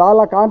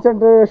 చాలా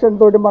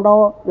కాన్సన్ట్రేషన్ తోటి మనం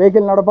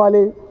వెహికల్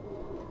నడపాలి.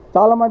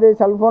 చాలామంది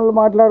సెల్ ఫోన్లు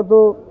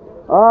మాట్లాడుతూ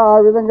ఆ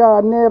విధంగా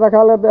అన్ని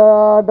రకాల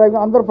డ్రైవింగ్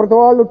అందరూ ప్రతి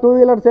వాళ్ళు 2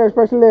 wheelers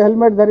especially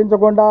helmet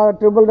ధరించకుండా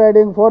triple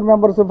riding 4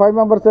 members 5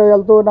 members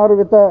వెళ్తూ ఉన్నారు.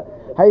 With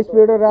high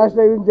speed rash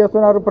driving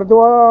చేస్తున్నారు. ప్రతి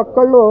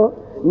ఒక్కళ్ళు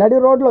నడి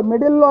రోడ్లో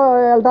మిడిల్లో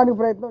వెళ్ళడానికి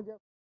ప్రయత్నం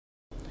చేస్తారు.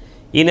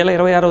 ఈ నెల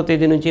 26వ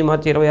తేదీ నుంచి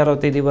మార్చి 26వ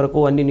తేదీ వరకు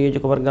అన్ని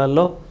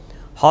నియోజకవర్గాల్లో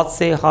హాత్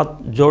సే హాత్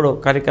జోడో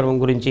కార్యక్రమం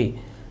గురించి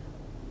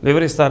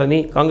వివరిస్తారని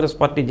కాంగ్రెస్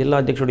పార్టీ జిల్లా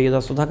అధ్యక్షుడు యేదా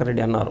సుధాకర్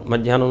రెడ్డి అన్నారు.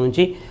 మధ్యాహ్నం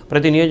నుంచి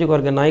ప్రతి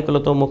నియోజకవర్గ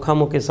నాయకులతో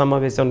ముఖాముఖి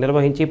సమావేశం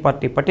నిర్వహించి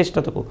పార్టీ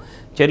పటిష్టతకు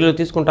చర్యలు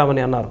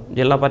తీసుకుంటామని అన్నారు.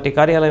 జిల్లా పార్టీ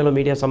కార్యాలయంలో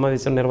మీడియా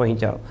సమావేశం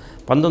నిర్వహించారు.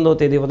 19వ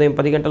తేదీ ఉదయం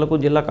 10 గంటలకు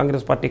జిల్లా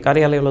కాంగ్రెస్ పార్టీ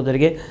కార్యాలయంలో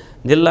జరిగే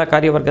జిల్లా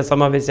కార్యవర్గ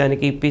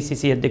సమావేశానికి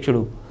పిసిసి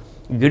అధ్యక్షుడు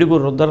గిడుగు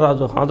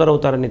రుద్రరాజు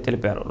హాజరవుతారని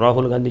తెలిపారు.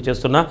 రాహుల్ గాంధీ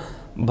చేస్తున్న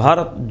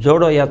భారత్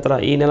జోడో యాత్ర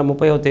ఈ నెల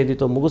 30వ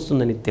తేదీతో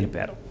ముగుస్తుందని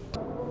తెలిపారు.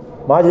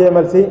 మాజీ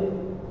ఎమ్మెల్సీ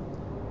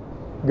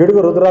గిడుగు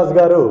రుద్రరాజు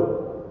గారు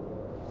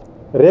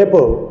రేపు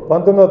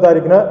 19వ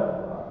తారీఖున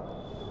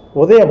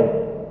ఉదయం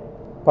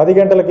 10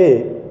 గంటలకి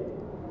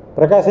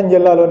ప్రకాశం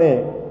జిల్లాలోని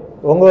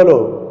ఒంగోలు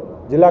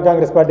జిల్లా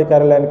కాంగ్రెస్ పార్టీ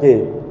కార్యాలయానికి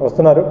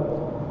వస్తున్నారు.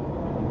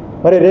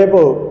 మరి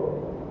రేపు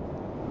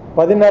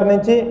 10:30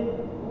 నుంచి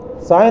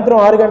సాయంత్రం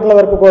 6 గంటల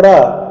వరకు కూడా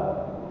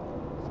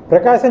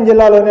ప్రకాశం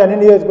జిల్లాలోని అన్ని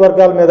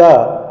నియోజకవర్గాల మీద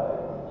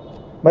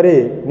మరి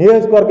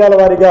నియోజకవర్గాల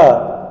వారీగా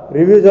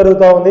రివ్యూ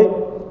జరుగుతూ ఉంది.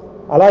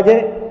 అలాగే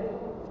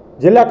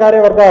జిల్లా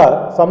కార్యవర్గ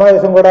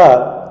సమావేశం కూడా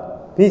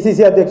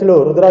పిసిసి అధ్యక్షులు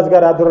రుద్రరాజు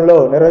గారి ఆధ్వర్యంలో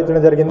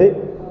నిర్వహించడం జరిగింది.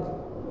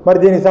 మరి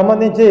దీనికి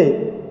సంబంధించి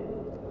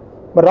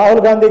మరి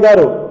రాహుల్ గాంధీ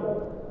గారు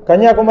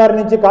కన్యాకుమారి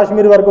నుంచి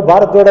కాశ్మీర్ వరకు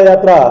భారత్ జోడో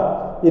యాత్ర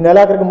ఈ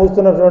నెలాఖరికి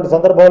ముగుస్తున్నటువంటి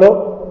సందర్భంలో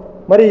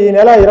మరి ఈ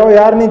నెల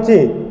 26 నుంచి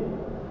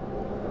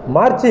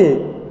మార్చి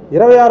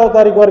 26వ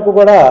తారీఖు వరకు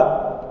కూడా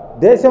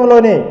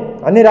దేశంలోని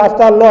అన్ని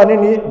రాష్ట్రాల్లో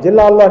అన్ని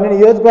జిల్లాల్లో అన్ని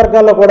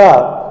నియోజకవర్గాల్లో కూడా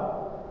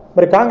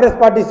మరి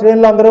కాంగ్రెస్ పార్టీ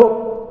శ్రేణులందరూ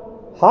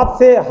హాత్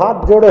సే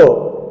హాత్ జోడో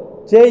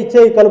చేయి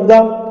చేయి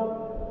కలుపుదాం,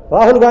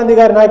 రాహుల్ గాంధీ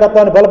గారి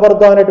నాయకత్వాన్ని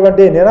బలపరుద్దాం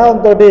అనేటువంటి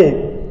నినాదంతో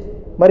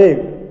మరి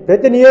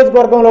ప్రతి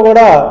నియోజకవర్గంలో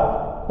కూడా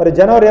మరి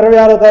జనవరి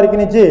 26వ తారీఖు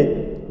నుంచి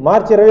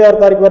మార్చి 26వ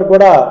తారీఖు వరకు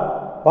కూడా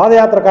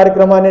పాదయాత్ర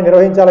కార్యక్రమాన్ని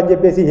నిర్వహించాలని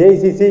చెప్పేసి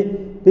ఏఐసిసి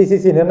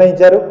పిసిసి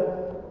నిర్ణయించారు.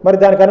 మరి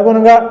దానికి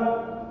అనుగుణంగా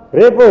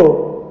రేపు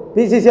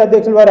పిసిసి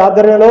అధ్యక్షుల వారి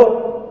ఆధ్వర్యంలో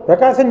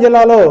ప్రకాశం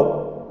జిల్లాలో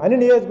అన్ని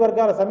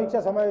నియోజకవర్గాల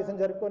సమీక్షా సమావేశం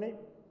జరుపుకొని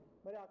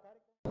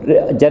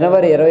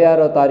జనవరి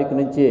 26వ తారీఖు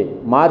నుంచి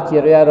మార్చి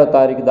 26వ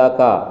తారీఖు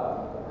దాకా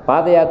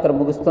పాదయాత్ర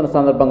ముగుస్తున్న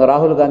సందర్భంగా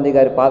రాహుల్ గాంధీ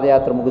గారి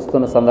పాదయాత్ర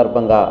ముగుస్తున్న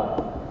సందర్భంగా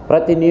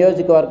ప్రతి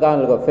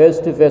నియోజకవర్గాలకు ఫేస్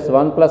టు ఫేస్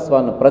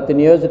 1+1 ప్రతి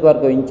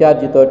నియోజకవర్గం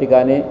ఇన్ఛార్జి తోటి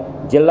కానీ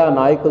జిల్లా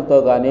నాయకులతో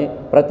కానీ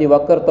ప్రతి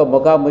ఒక్కరితో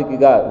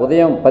ముఖాముఖిగా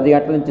ఉదయం 10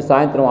 గంటల నుంచి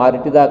సాయంత్రం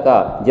 6 దాకా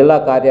జిల్లా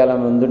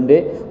కార్యాలయం ముందుండి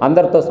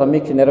అందరితో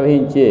సమీక్ష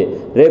నిర్వహించి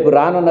రేపు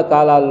రానున్న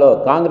కాలాల్లో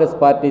కాంగ్రెస్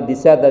పార్టీ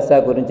దశ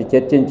గురించి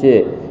చర్చించి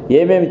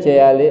ఏమేమి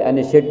చేయాలి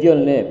అనే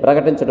షెడ్యూల్ని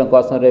ప్రకటించడం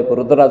కోసం రేపు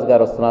రుద్రరాజు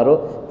గారు వస్తున్నారు.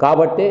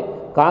 కాబట్టి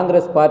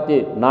కాంగ్రెస్ పార్టీ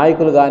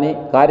నాయకులు కానీ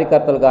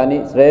కార్యకర్తలు కానీ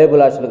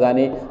శ్రేయోభిలాషులు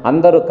కానీ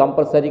అందరూ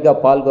కంపల్సరీగా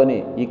పాల్గొని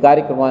ఈ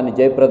కార్యక్రమాన్ని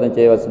జయప్రదం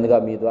చేయవలసిందిగా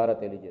మీ ద్వారా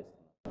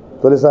తెలియజేస్తున్నాను.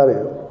 తొలిసారి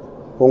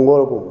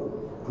ఒంగోలుకు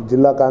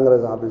జిల్లా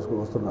కాంగ్రెస్ ఆఫీసుకు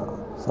వస్తున్న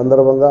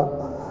సందర్భంగా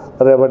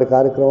రేపటి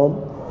కార్యక్రమం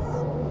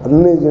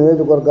అన్ని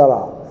నియోజకవర్గాల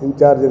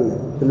ఇన్ఛార్జీల్ని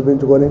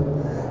పిలిపించుకొని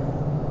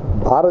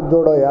భారత్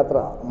జోడో యాత్ర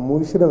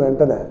ముగిసిన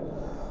వెంటనే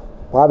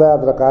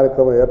పాదయాత్ర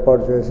కార్యక్రమం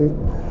ఏర్పాటు చేసి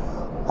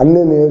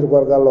అన్ని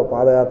నియోజకవర్గాల్లో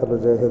పాదయాత్రలు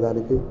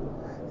చేసేదానికి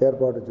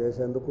ఏర్పాటు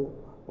చేసేందుకు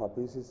మా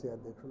పిసిసి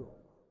అధ్యక్షులు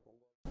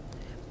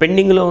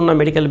పెండింగ్లో ఉన్న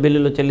మెడికల్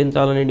బిల్లులు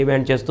చెల్లించాలని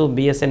డిమాండ్ చేస్తూ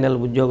బిఎస్ఎన్ఎల్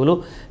ఉద్యోగులు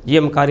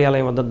జిఎం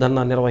కార్యాలయం వద్ద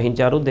ధర్నా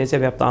నిర్వహించారు.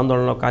 దేశవ్యాప్త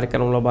ఆందోళన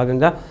కార్యక్రమంలో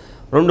భాగంగా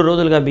 2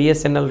 రోజులుగా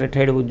బిఎస్ఎన్ఎల్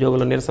రిటైర్డ్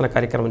ఉద్యోగులు నిరసన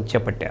కార్యక్రమం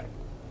చేపట్టారు.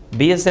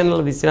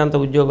 బిఎస్ఎన్ఎల్ విశ్రాంత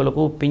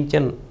ఉద్యోగులకు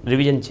పింఛన్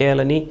రివిజన్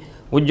చేయాలని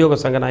ఉద్యోగ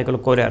సంఘ నాయకులు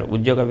కోరారు.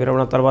 ఉద్యోగ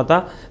విరమణ తర్వాత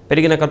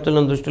పెరిగిన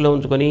ఖర్చులను దృష్టిలో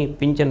ఉంచుకొని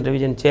పింఛన్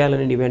రివిజన్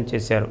చేయాలని డిమాండ్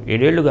చేశారు.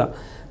 7 ఏళ్లుగా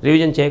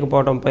రివిజన్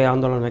చేయకపోవడంపై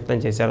ఆందోళన వ్యక్తం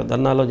చేశారు.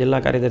 ధర్నాలో జిల్లా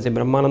కార్యదర్శి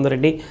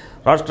బ్రహ్మానందరెడ్డి,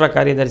 రాష్ట్ర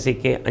కార్యదర్శి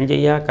కె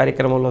అంజయ్య,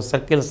 కార్యక్రమంలో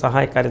సర్కిల్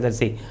సహాయ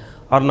కార్యదర్శి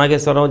ఆర్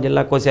నాగేశ్వరరావు,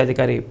 జిల్లా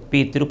కోశాధికారి పి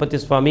తిరుపతి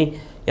స్వామి,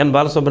 ఎన్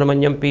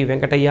Balasubrahmanyam, P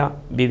Venkataiah,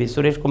 BV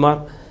Suresh Kumar,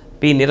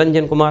 P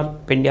Niranjan Kumar,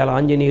 Pendyala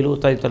Anjaneyulu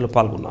తదితరులు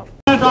పాల్గొన్నారు.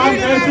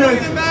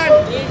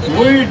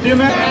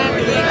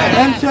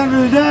 Pension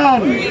revision,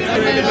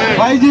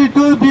 5G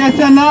to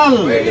BSNL,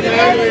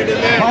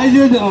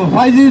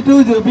 5G to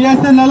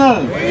BSNL,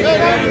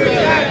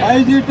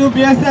 5G to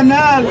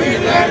BSNL,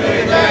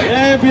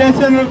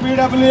 BSNL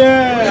PWA,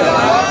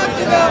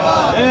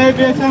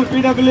 BSNL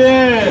PWA,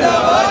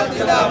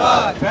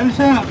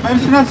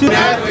 pensioners,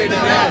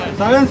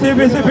 7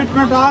 CBC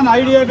fitment on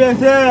IDA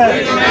basis,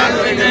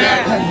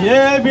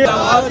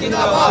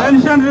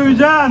 pension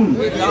revision.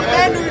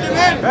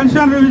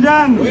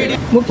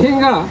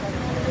 ముఖ్యంగా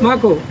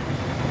మాకు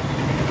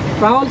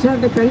రావాల్సిన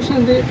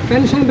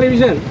పెన్షన్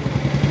రివిజన్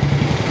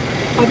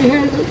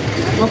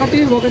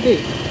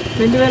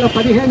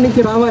 17/1/2017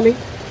 నుంచి రావాలి.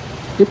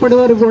 ఇప్పటి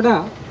వరకు కూడా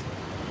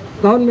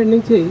గవర్నమెంట్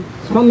నుంచి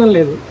స్పందన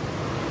లేదు.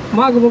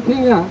 మాకు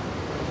ముఖ్యంగా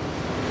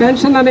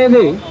పెన్షన్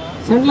అనేది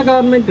central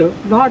government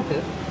not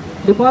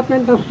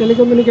department of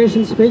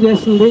telecommunications pay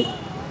చేస్తుంది.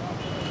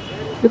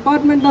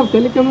 డిపార్ట్మెంట్ ఆఫ్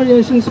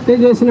టెలికమ్యూనికేషన్స్ పే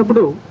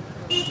చేసినప్పుడు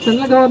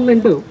సెంట్రల్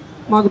గవర్నమెంట్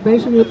మాకు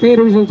పే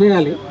రివిజన్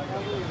చేయాలి.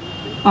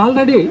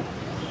 ఆల్రెడీ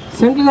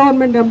సెంట్రల్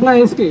గవర్నమెంట్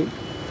ఎంప్లాయీస్కి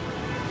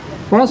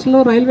పోస్టులు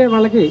రైల్వే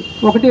వాళ్ళకి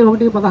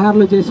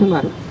 1/1/16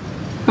 చేస్తున్నారు.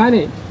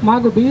 కానీ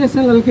మాకు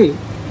బిఎస్ఎన్ఎల్కి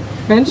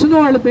పెన్షన్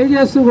వాళ్ళు పే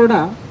చేస్తూ కూడా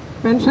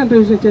పెన్షన్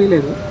రివిజన్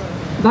చేయలేదు.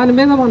 దాని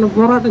మీద మనం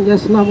పోరాటం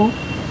చేస్తున్నాము.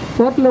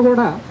 కోర్టులో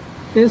కూడా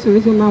కేసు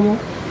వేసున్నాము.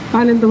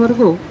 కానీ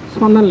ఇంతవరకు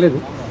స్పందన లేదు.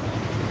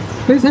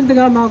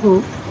 రీసెంట్గా మాకు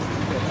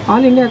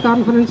ఆల్ ఇండియా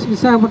కాన్ఫరెన్స్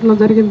విశాఖపట్నం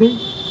జరిగింది.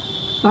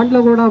 దాంట్లో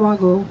కూడా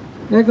మాకు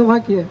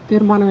ఏకవాక్య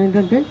తీర్మానం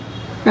ఏంటంటే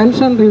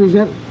pension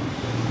revision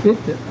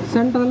with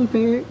central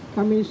pay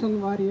commission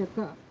వారి యొక్క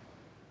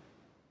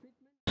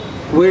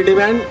We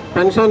demand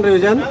pension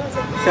revision,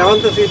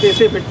 7th CPC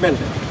fitment.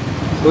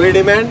 We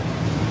demand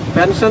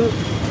pension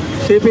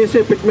CPC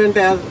fitment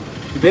as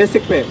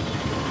basic pay.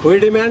 We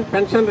demand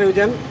pension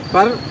revision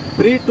for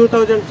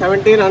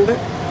pre-2017 and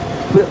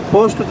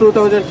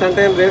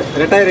post-2017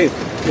 retirees.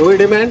 We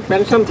demand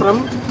pension from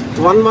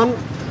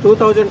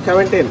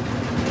 1/1/2017.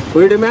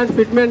 We demand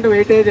fitment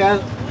weightage as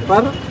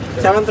per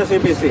 7th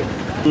CPC.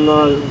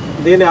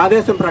 దీని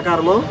ఆదేశం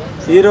ప్రకారము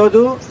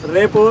ఈరోజు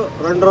రేపు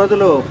 2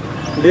 రోజులు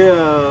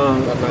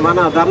మన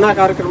ధర్నా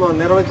కార్యక్రమం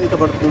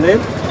నిర్వహించబడుతుంది.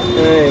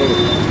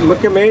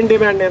 Main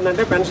demand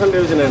ఏంటంటే పెన్షన్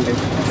రివిజన్ అండి.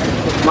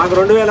 మాకు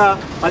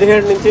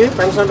 2017 నుంచి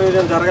పెన్షన్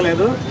రివిజన్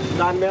జరగలేదు.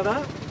 దాని మీద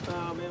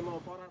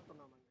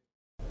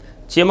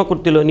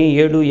చీమకుర్తిలోని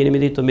 7,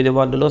 8, 9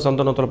 వార్డులో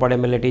సంతనూతలపాడు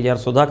ఎమ్మెల్యే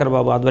టీజీఆర్ సుధాకర్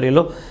బాబు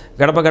ఆధ్వర్యంలో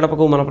గడప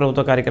గడపకు మన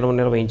ప్రభుత్వ కార్యక్రమం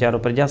నిర్వహించారు.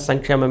 ప్రజా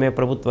సంక్షేమమే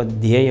ప్రభుత్వ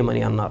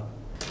ధ్యేయమని అన్నారు.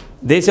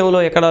 దేశంలో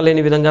ఎక్కడా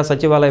లేని విధంగా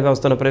సచివాలయ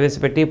వ్యవస్థను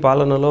ప్రవేశపెట్టి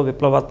పాలనలో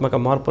విప్లవాత్మక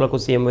మార్పులకు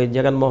సీఎం వైఎస్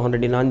జగన్మోహన్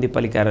రెడ్డి నాంది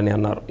పలికారని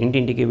అన్నారు.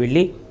 ఇంటింటికి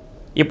వెళ్లి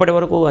ఇప్పటి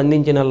వరకు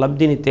అందించిన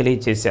లబ్ధిని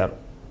తెలియజేశారు.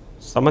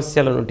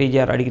 సమస్యలను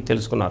టీజీఆర్ అడిగి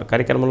తెలుసుకున్నారు.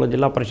 కార్యక్రమంలో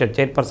జిల్లా పరిషత్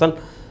చైర్పర్సన్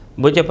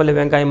బూచేపల్లి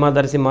వెంకయ్యమ్మ,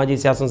 దర్శి మాజీ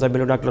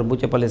శాసనసభ్యులు డాక్టర్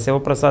బూచేపల్లి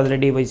శివప్రసాద్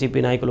రెడ్డి, వైసీపీ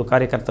నాయకులు,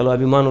 కార్యకర్తలు,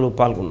 అభిమానులు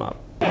పాల్గొన్నారు.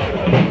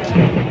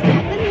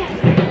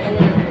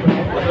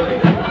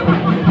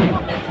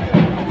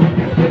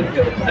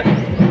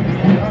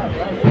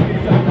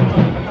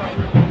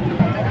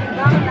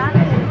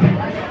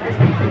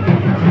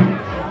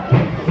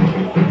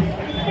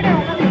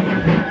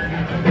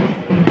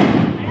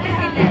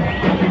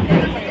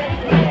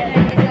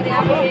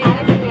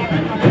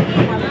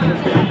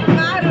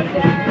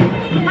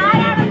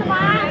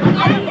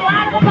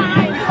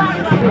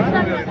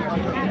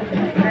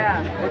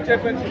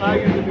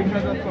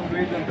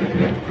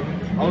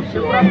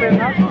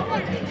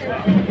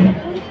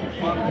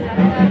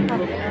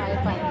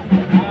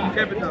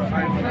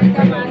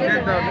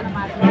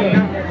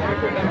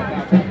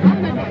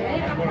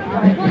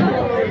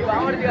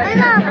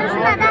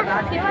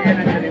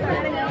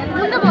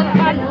 ముందు